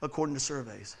 according to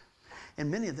surveys. And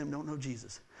many of them don't know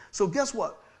Jesus. So guess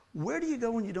what? Where do you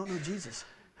go when you don't know Jesus?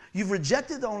 You've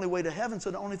rejected the only way to heaven, so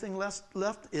the only thing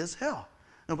left is hell.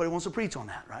 Nobody wants to preach on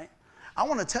that, right? I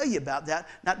want to tell you about that,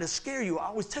 not to scare you. I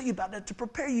always tell you about that to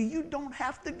prepare you. You don't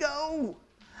have to go.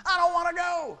 I don't want to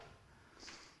go.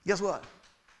 Guess what?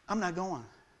 I'm not going.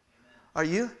 Are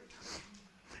you?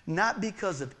 Not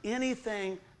because of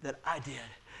anything that I did,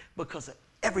 because of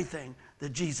everything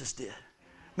that Jesus did.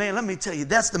 Man, let me tell you,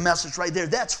 that's the message right there.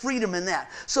 That's freedom in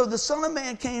that. So the Son of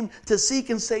Man came to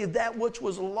seek and save that which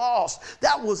was lost.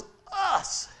 That was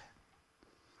us.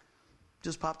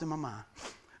 Just popped in my mind.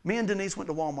 Me and Denise went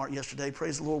to Walmart yesterday.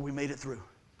 Praise the Lord, we made it through.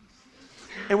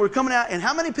 And we're coming out, and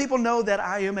how many people know that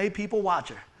I am a people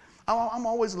watcher? I'm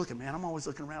always looking, man. I'm always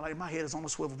looking around like my head is on a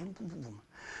swivel. Boom, boom, boom, boom.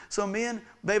 So me and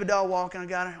baby doll walking. I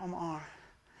got her on my arm.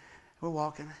 We're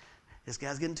walking. This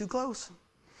guy's getting too close.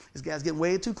 This guy's getting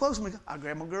way too close to me. I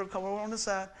grab my girl, come over on this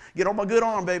side. Get on my good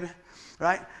arm, baby.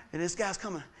 Right? And this guy's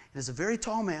coming. And it's a very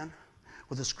tall man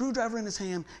with a screwdriver in his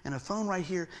hand and a phone right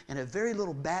here and a very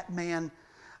little Batman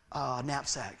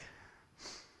knapsack.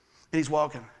 And he's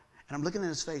walking. And I'm looking at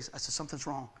his face. I said, something's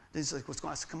wrong. Then he's like, what's going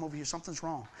on? I said, come over here. Something's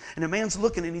wrong. And the man's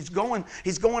looking, and he's going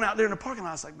out there in the parking lot.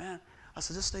 I was like, man, I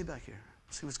said, just stay back here.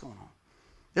 See what's going on.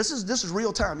 This is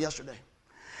real time yesterday.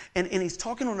 And he's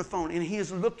talking on the phone, and he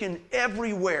is looking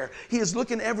everywhere. He is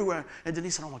looking everywhere. And then he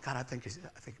said, oh, my God, I think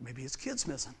maybe his kid's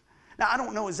missing. Now, I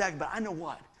don't know exactly, but I know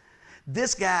what.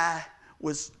 This guy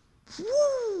was,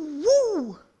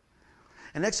 woo.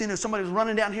 And next thing you know, somebody was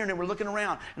running down here, and they were looking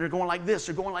around, and they're going like this,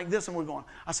 and we're going.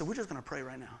 I said, we're just going to pray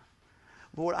right now.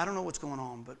 Lord, I don't know what's going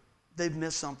on, but they've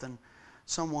missed something,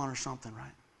 someone or something,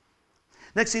 right?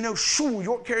 Next thing you know, shoo,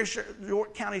 York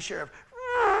County Sheriff.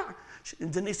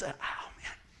 And Denise said, oh,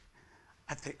 man,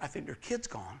 I think their kid's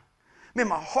gone. Man,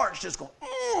 my heart's just going,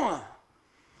 ugh.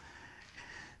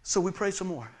 So we pray some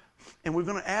more. And we're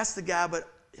going to ask the guy, but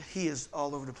he is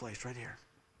all over the place right here.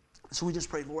 So we just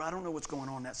prayed, Lord, I don't know what's going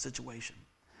on in that situation.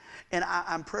 And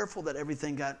I'm prayerful that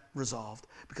everything got resolved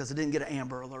because I didn't get an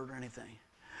Amber Alert or anything.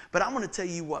 But I'm going to tell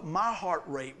you what, my heart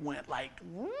rate went like,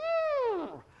 woo,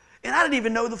 and I didn't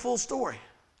even know the full story.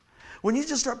 When you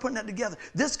just start putting that together,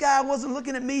 this guy wasn't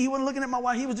looking at me, he wasn't looking at my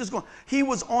wife, he was just going, he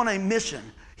was on a mission.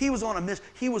 He was on a mission.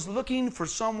 He was looking for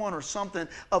someone or something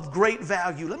of great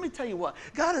value. Let me tell you what,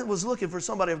 God was looking for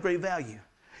somebody of great value,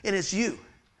 and it's you.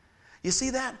 You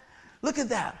see that? Look at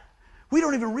that. We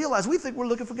don't even realize, we think we're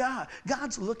looking for God.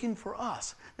 God's looking for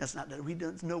us. That's not that he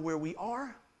doesn't know where we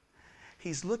are.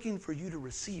 He's looking for you to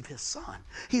receive his son.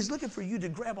 He's looking for you to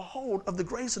grab a hold of the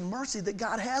grace and mercy that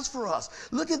God has for us.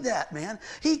 Look at that, man.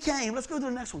 He came. Let's go to the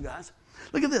next one, guys.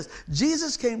 Look at this.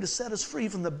 Jesus came to set us free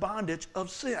from the bondage of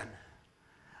sin.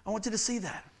 I want you to see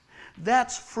that.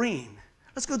 That's freeing.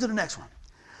 Let's go to the next one.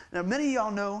 Now, many of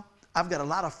y'all know I've got a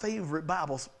lot of favorite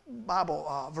Bible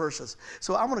verses.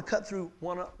 So I'm going to cut through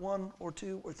one or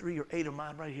two or three or 8 of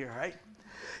mine right here, all right?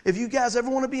 If you guys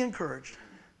ever want to be encouraged,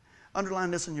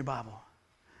 underline this in your Bible.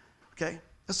 Okay?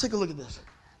 Let's take a look at this.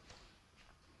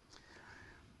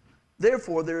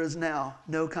 Therefore, there is now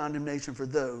no condemnation for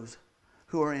those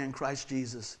who are in Christ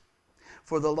Jesus.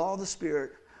 For the law of the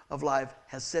Spirit of life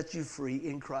has set you free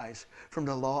in Christ from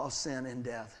the law of sin and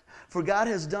death. For God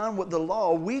has done what the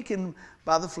law, weakened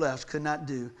by the flesh, could not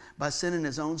do by sending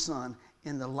his own Son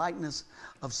in the likeness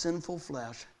of sinful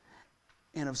flesh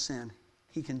and of sin.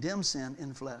 He condemned sin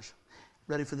in flesh.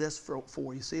 Ready for this? For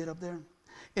you see it up there?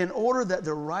 In order that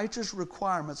the righteous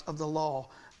requirements of the law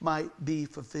might be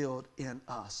fulfilled in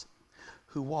us,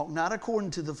 who walk not according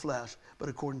to the flesh, but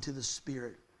according to the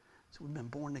Spirit. So we've been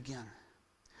born again.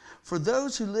 For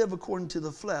those who live according to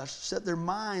the flesh set their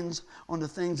minds on the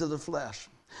things of the flesh.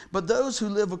 But those who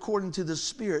live according to the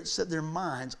Spirit set their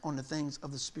minds on the things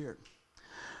of the Spirit.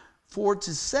 For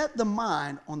to set the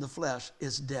mind on the flesh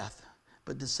is death,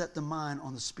 but to set the mind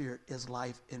on the Spirit is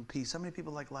life and peace. How many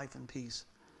people like life and peace?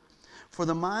 For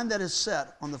the mind that is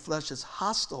set on the flesh is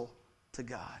hostile to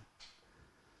God.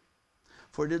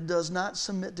 For it does not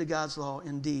submit to God's law.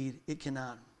 Indeed, it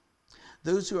cannot.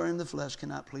 Those who are in the flesh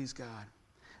cannot please God.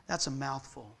 That's a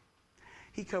mouthful.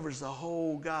 He covers the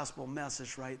whole gospel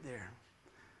message right there.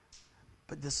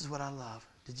 But this is what I love.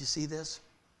 Did you see this?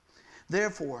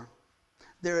 Therefore,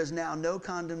 there is now no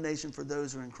condemnation for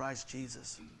those who are in Christ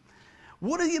Jesus.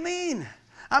 What do you mean?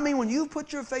 I mean, when you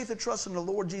put your faith and trust in the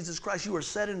Lord Jesus Christ, you are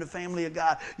set in the family of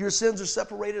God. Your sins are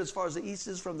separated as far as the east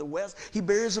is from the west. He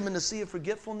buries them in the sea of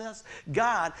forgetfulness.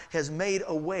 God has made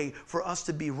a way for us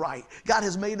to be right. God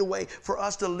has made a way for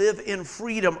us to live in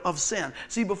freedom of sin.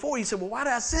 See, before you said, well, why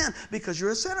did I sin? Because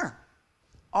you're a sinner.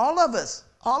 All of us.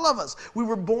 All of us. We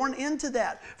were born into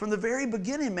that from the very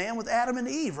beginning, man, with Adam and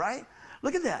Eve, right?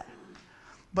 Look at that.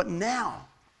 But now,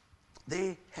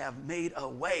 they have made a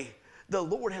way. The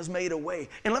Lord has made a way.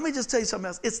 And let me just tell you something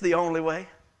else. It's the only way.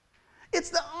 It's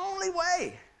the only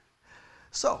way.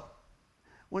 So,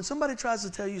 when somebody tries to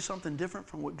tell you something different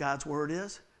from what God's word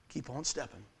is, keep on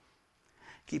stepping.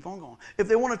 Keep on going. If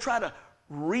they want to try to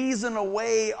reason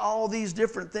away all these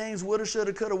different things, woulda,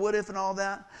 shoulda, coulda, what if, and all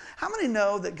that, how many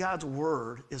know that God's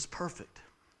word is perfect?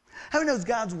 How many knows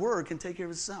God's word can take care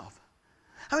of itself?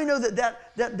 How many know that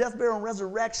death, burial, and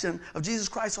resurrection of Jesus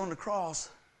Christ on the cross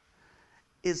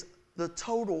is the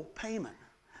total payment?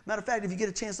 Matter of fact, if you get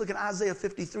a chance, look at Isaiah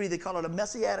 53. They call it a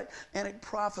messianic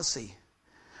prophecy.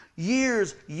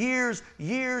 Years,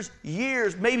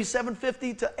 maybe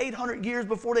 750 to 800 years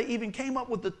before they even came up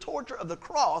with the torture of the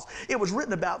cross, it was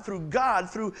written about through God,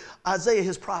 through Isaiah,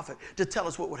 his prophet, to tell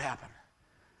us what would happen.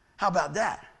 How about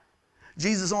that?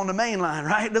 Jesus on the main line,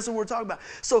 right? That's what we're talking about.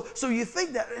 So you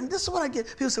think that, and this is what I get.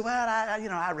 People say, well,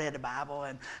 I read the Bible,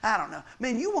 and I don't know.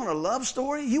 Man, you want a love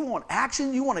story? You want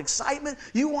action? You want excitement?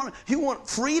 You want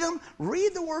freedom?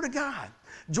 Read the Word of God.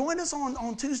 Join us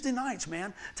on Tuesday nights,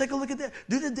 man. Take a look at that.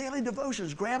 Do the daily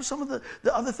devotions. Grab some of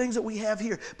the other things that we have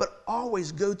here. But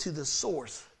always go to the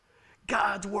source.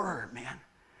 God's Word, man.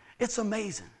 It's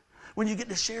amazing when you get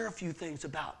to share a few things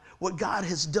about what God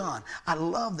has done. I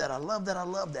love that. I love that. I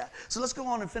love that. So let's go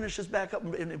on and finish this back up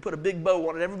and put a big bow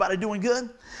on it. Everybody doing good?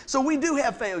 So we do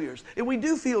have failures, and we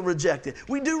do feel rejected.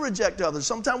 We do reject others.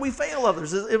 Sometimes we fail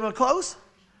others. Am I close?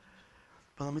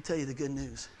 But let me tell you the good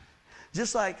news.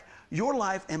 Just like your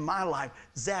life and my life,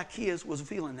 Zacchaeus was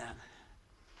feeling that.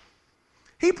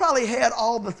 He probably had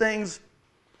all the things,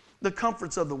 the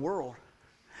comforts of the world,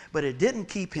 but it didn't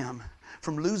keep him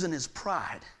from losing his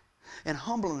pride and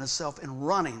humbling himself and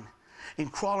running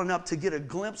and crawling up to get a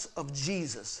glimpse of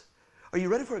Jesus. Are you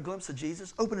ready for a glimpse of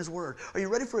Jesus? Open his word. Are you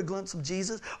ready for a glimpse of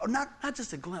Jesus? Or not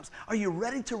just a glimpse. Are you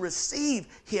ready to receive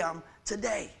him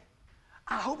today?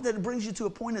 I hope that it brings you to a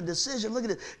point of decision. Look at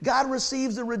it. God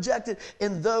receives the rejected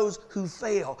and those who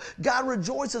fail. God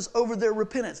rejoices over their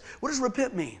repentance. What does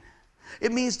repent mean?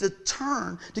 It means to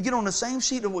turn, to get on the same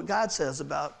sheet of what God says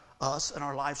about us and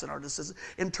our lives and our decisions,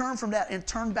 and turn from that and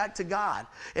turn back to God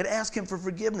and ask him for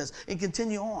forgiveness and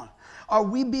continue on. Are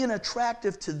we being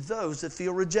attractive to those that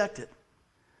feel rejected?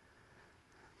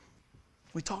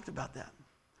 We talked about that.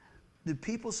 Do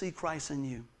people see Christ in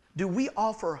you? Do we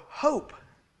offer hope?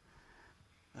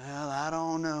 Well, I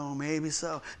don't know, maybe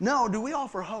so. No, do we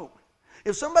offer hope?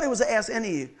 If somebody was to ask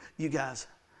any of you guys,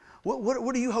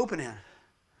 what are you hoping in?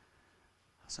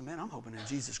 I said, man, I'm hoping in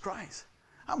Jesus Christ.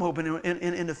 I'm hoping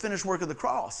in the finished work of the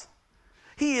cross.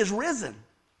 He is risen.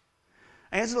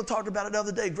 Angela talked about it the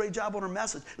other day. Great job on her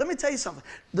message. Let me tell you something.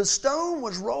 The stone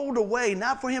was rolled away,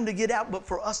 not for him to get out, but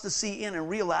for us to see in and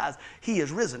realize he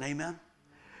is risen. Amen?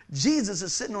 Jesus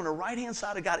is sitting on the right-hand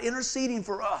side of God, interceding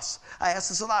for us. I ask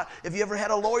this a lot. Have you ever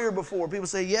had a lawyer before? People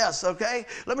say, yes, okay.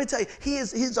 Let me tell you,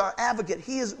 he's our advocate.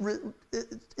 He is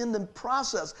in the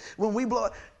process. When we blow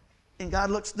it, and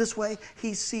God looks this way,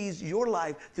 he sees your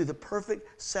life through the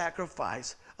perfect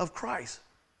sacrifice of Christ.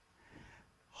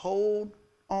 Hold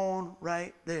on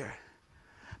right there.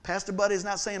 Pastor Buddy is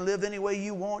not saying live any way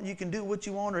you want, you can do what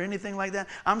you want or anything like that.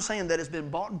 I'm saying that it's been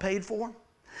bought and paid for.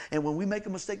 And when we make a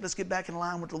mistake, let's get back in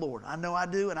line with the Lord. I know I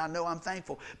do, and I know I'm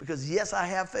thankful. Because yes, I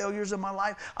have failures in my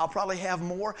life. I'll probably have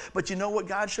more. But you know what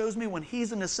God shows me? When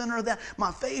He's in the center of that, my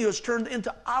failures turned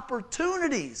into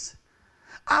opportunities.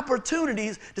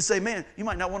 Opportunities to say, man, you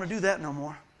might not want to do that no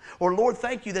more. Or, Lord,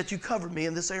 thank you that you covered me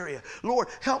in this area. Lord,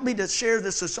 help me to share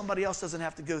this so somebody else doesn't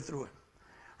have to go through it.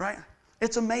 Right?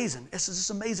 It's amazing. It's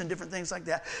just amazing, different things like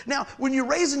that. Now, when you're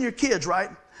raising your kids, right,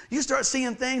 you start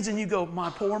seeing things and you go, my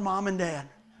poor mom and dad.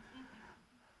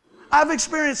 I've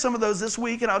experienced some of those this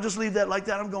week, and I'll just leave that like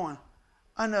that. I'm going,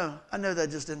 I know that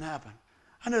just didn't happen.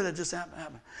 I know that just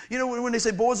happened. You know, when they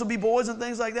say boys will be boys and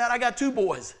things like that, I got 2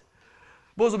 boys.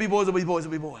 Boys will be boys, will be boys,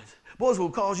 will be boys. Boys will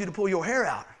cause you to pull your hair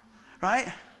out,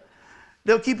 right?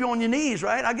 They'll keep you on your knees,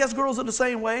 right? I guess girls are the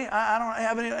same way. I don't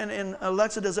have any, and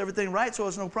Alexa does everything right, so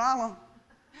it's no problem.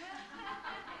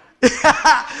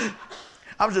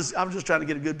 I'm just trying to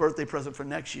get a good birthday present for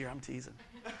next year. I'm teasing.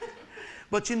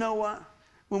 But you know what?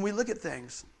 When we look at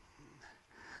things,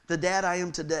 the dad I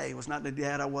am today was not the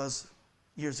dad I was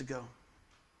years ago.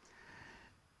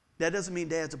 That doesn't mean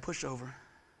dad's a pushover.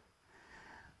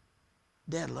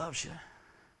 Dad loves you.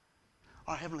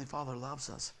 Our Heavenly Father loves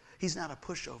us. He's not a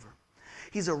pushover.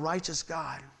 He's a righteous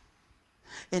God.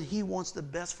 And He wants the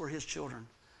best for His children.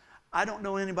 I don't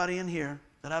know anybody in here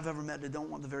that I've ever met that don't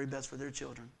want the very best for their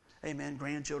children. Amen.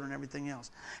 Grandchildren, everything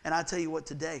else. And I tell you what,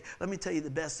 today, let me tell you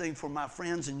the best thing for my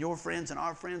friends and your friends and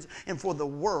our friends and for the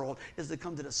world is to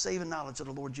come to the saving knowledge of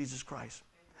the Lord Jesus Christ.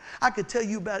 I could tell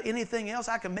you about anything else.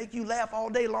 I can make you laugh all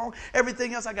day long.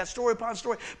 Everything else, I got story upon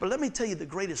story. But let me tell you the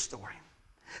greatest story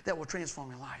that will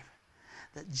transform your life.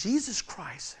 That Jesus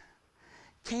Christ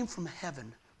came from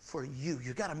heaven for you.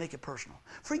 You got to make it personal.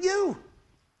 For you.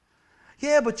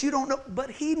 Yeah, but you don't know. But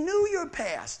He knew your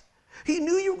past. He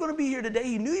knew you were going to be here today.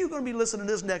 He knew you were going to be listening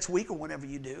to this next week or whenever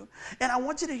you do. And I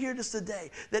want you to hear this today,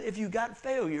 that if you got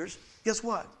failures, guess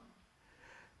what?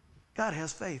 God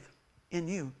has faith in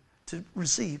you to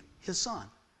receive His Son.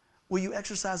 Will you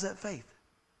exercise that faith?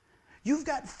 You've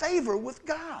got favor with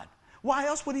God. Why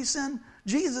else would He send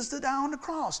Jesus to die on the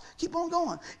cross? Keep on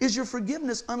going. Is your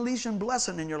forgiveness unleashing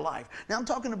blessing in your life? Now I'm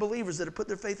talking to believers that have put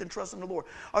their faith and trust in the Lord.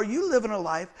 Are you living a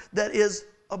life that is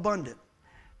abundant?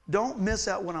 Don't miss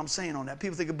out what I'm saying on that.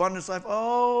 People think abundance life,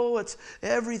 oh, it's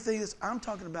everything. I'm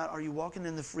talking about, are you walking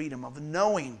in the freedom of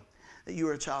knowing that you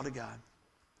are a child of God?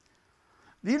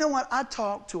 Do you know what? I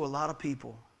talk to a lot of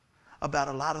people about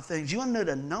a lot of things. You want to know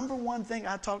the number one thing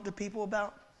I talk to people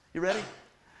about? You ready?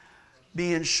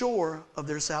 Being sure of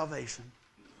their salvation.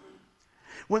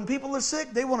 When people are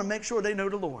sick, they want to make sure they know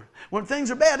the Lord. When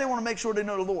things are bad, they want to make sure they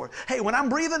know the Lord. Hey, when I'm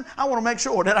breathing, I want to make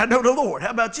sure that I know the Lord. How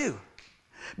about you?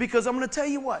 Because I'm going to tell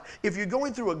you what, if you're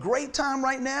going through a great time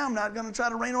right now, I'm not going to try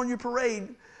to rain on your parade,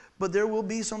 but there will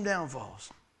be some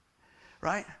downfalls,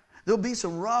 right? There'll be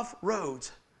some rough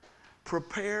roads.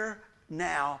 Prepare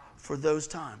now for those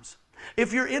times.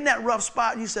 If you're in that rough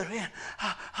spot and you say, man,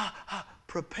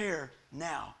 prepare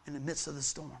now in the midst of the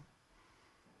storm.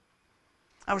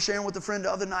 I was sharing with a friend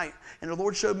the other night, and the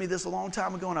Lord showed me this a long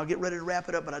time ago, and I'll get ready to wrap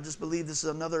it up, but I just believe this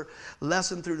is another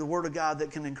lesson through the Word of God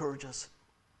that can encourage us.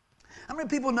 How many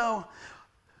people know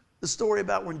the story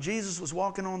about when Jesus was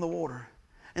walking on the water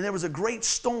and there was a great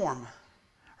storm,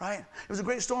 right? There was a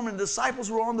great storm and the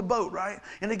disciples were on the boat, right?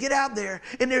 And they get out there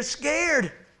and they're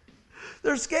scared.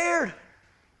 They're scared.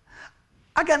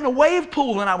 I got in a wave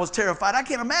pool and I was terrified. I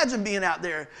can't imagine being out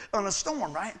there on a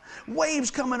storm, right? Waves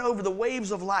coming over, the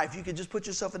waves of life. You could just put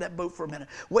yourself in that boat for a minute.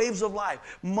 Waves of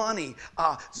life, money,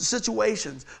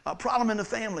 situations, problem in the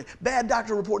family, bad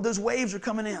doctor report. Those waves are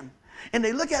coming in. And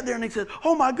they look out there and they said,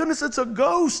 oh my goodness, it's a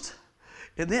ghost.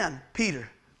 And then Peter,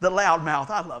 the loudmouth,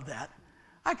 I love that.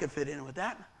 I could fit in with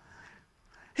that.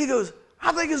 He goes,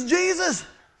 I think it's Jesus.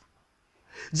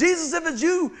 Jesus, if it's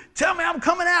you, tell me I'm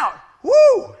coming out.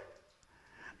 Woo!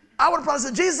 I would have probably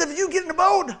said, Jesus, if you get in the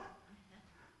boat,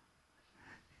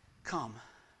 come.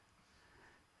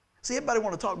 See, everybody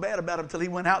want to talk bad about him until he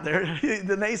went out there.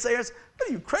 The naysayers, what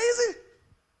are you, crazy?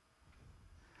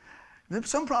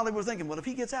 Some probably were thinking, well, if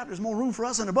he gets out, there's more room for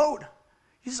us in the boat.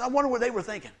 I wonder what they were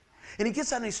thinking. And he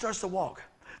gets out and he starts to walk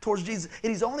towards Jesus. And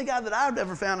he's the only guy that I've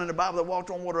ever found in the Bible that walked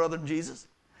on water other than Jesus.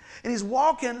 And he's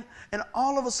walking, and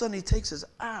all of a sudden he takes his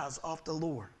eyes off the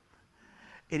Lord.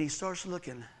 And he starts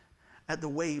looking at the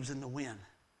waves and the wind.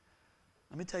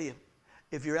 Let me tell you,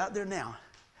 if you're out there now,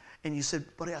 and you said,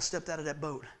 buddy, I stepped out of that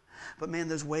boat. But man,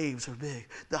 those waves are big.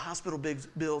 The hospital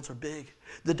bills are big.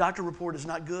 The doctor report is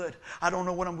not good. I don't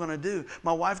know what I'm going to do.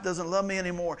 My wife doesn't love me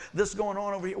anymore. This is going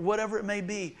on over here. Whatever it may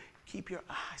be, keep your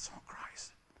eyes on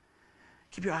Christ.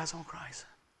 Keep your eyes on Christ.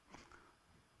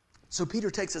 So Peter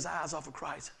takes his eyes off of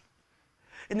Christ.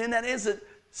 And in that instant,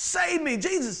 save me,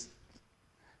 Jesus.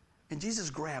 And Jesus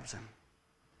grabs him.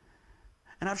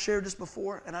 And I've shared this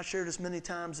before, and I've shared this many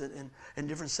times in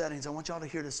different settings. I want y'all to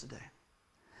hear this today.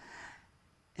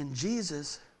 And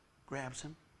Jesus grabs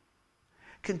him,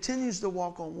 continues to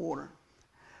walk on water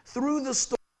through the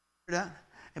storm,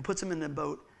 and puts him in the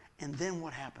boat. And then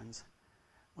what happens?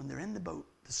 When they're in the boat,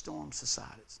 the storm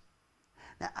subsides.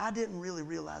 Now, I didn't really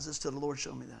realize this till the Lord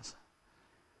showed me this.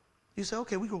 You say,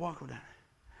 okay, we can walk with that.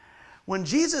 When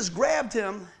Jesus grabbed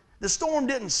him, the storm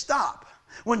didn't stop.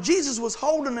 When Jesus was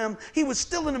holding him, he was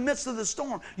still in the midst of the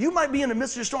storm. You might be in the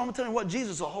midst of your storm. I'm telling you what,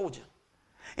 Jesus will hold you.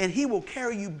 And he will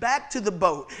carry you back to the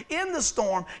boat, in the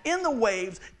storm, in the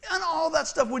waves, and all that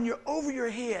stuff when you're over your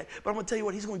head. But I'm going to tell you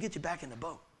what, he's going to get you back in the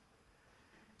boat.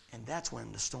 And that's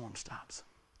when the storm stops.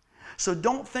 So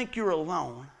don't think you're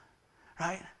alone,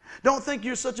 right? Don't think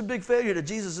you're such a big failure that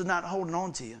Jesus is not holding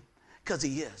on to you, because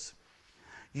he is.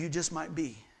 You just might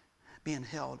be being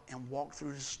held and walk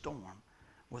through the storm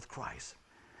with Christ.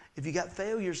 If you got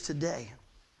failures today,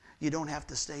 you don't have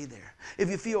to stay there. If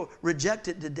you feel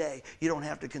rejected today, you don't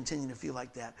have to continue to feel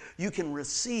like that. You can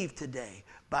receive today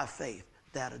by faith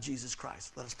that of Jesus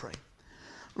Christ. Let us pray.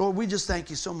 Lord, we just thank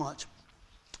you so much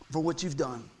for what you've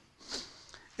done.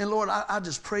 And Lord, I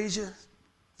just praise you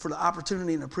for the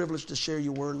opportunity and the privilege to share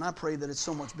your word. And I pray that it's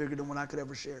so much bigger than what I could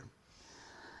ever share.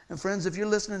 And friends, if you're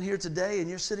listening here today and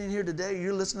you're sitting here today,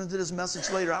 you're listening to this message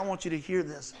later, I want you to hear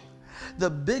this. The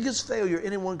biggest failure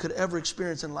anyone could ever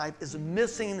experience in life is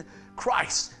missing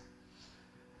Christ.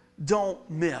 Don't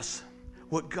miss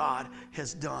what God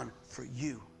has done for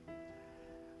you.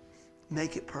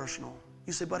 Make it personal.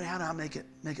 You say, buddy, how do I make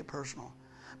it personal?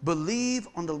 Believe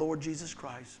on the Lord Jesus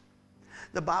Christ.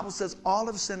 The Bible says all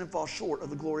have sinned and fall short of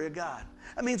the glory of God.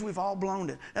 That means we've all blown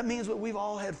it. That means that we've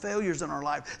all had failures in our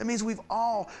life. That means we've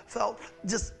all felt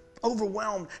just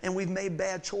overwhelmed and we've made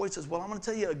bad choices. Well, I'm going to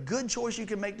tell you a good choice you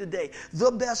can make today.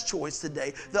 The best choice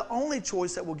today, the only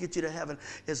choice that will get you to heaven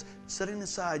is setting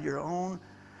aside your own,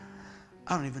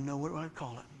 I don't even know what I'd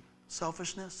call it,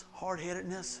 selfishness,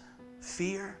 hard-headedness,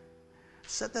 fear.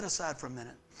 Set that aside for a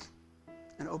minute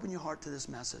and open your heart to this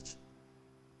message.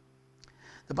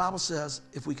 The Bible says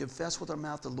if we confess with our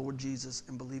mouth the Lord Jesus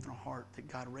and believe in our heart that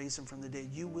God raised him from the dead,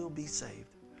 you will be saved.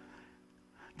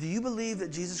 Do you believe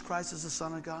that Jesus Christ is the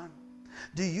Son of God?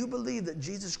 Do you believe that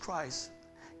Jesus Christ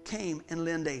came and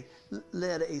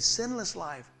led a sinless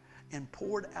life and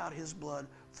poured out his blood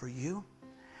for you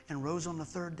and rose on the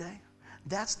third day?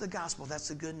 That's the gospel. That's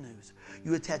the good news.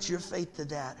 You attach your faith to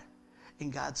that,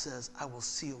 and God says, I will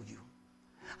seal you.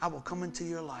 I will come into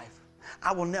your life.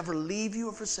 I will never leave you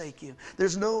or forsake you.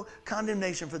 There's no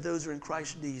condemnation for those who are in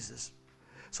Christ Jesus.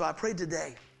 So I pray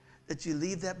today that you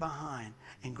leave that behind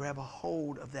and grab a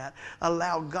hold of that.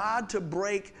 Allow God to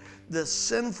break the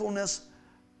sinfulness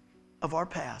of our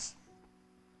past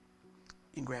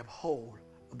and grab hold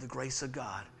of the grace of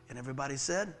God. And everybody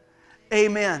said,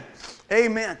 amen.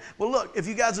 Amen. Well, look, if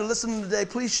you guys are listening today,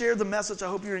 please share the message. I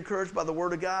hope you're encouraged by the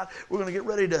Word of God. We're going to get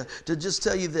ready to just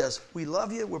tell you this. We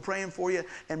love you. We're praying for you.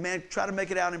 And, man, try to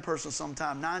make it out in person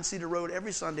sometime. 9 Cedar Road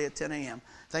every Sunday at 10 a.m.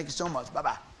 Thank you so much.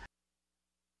 Bye-bye.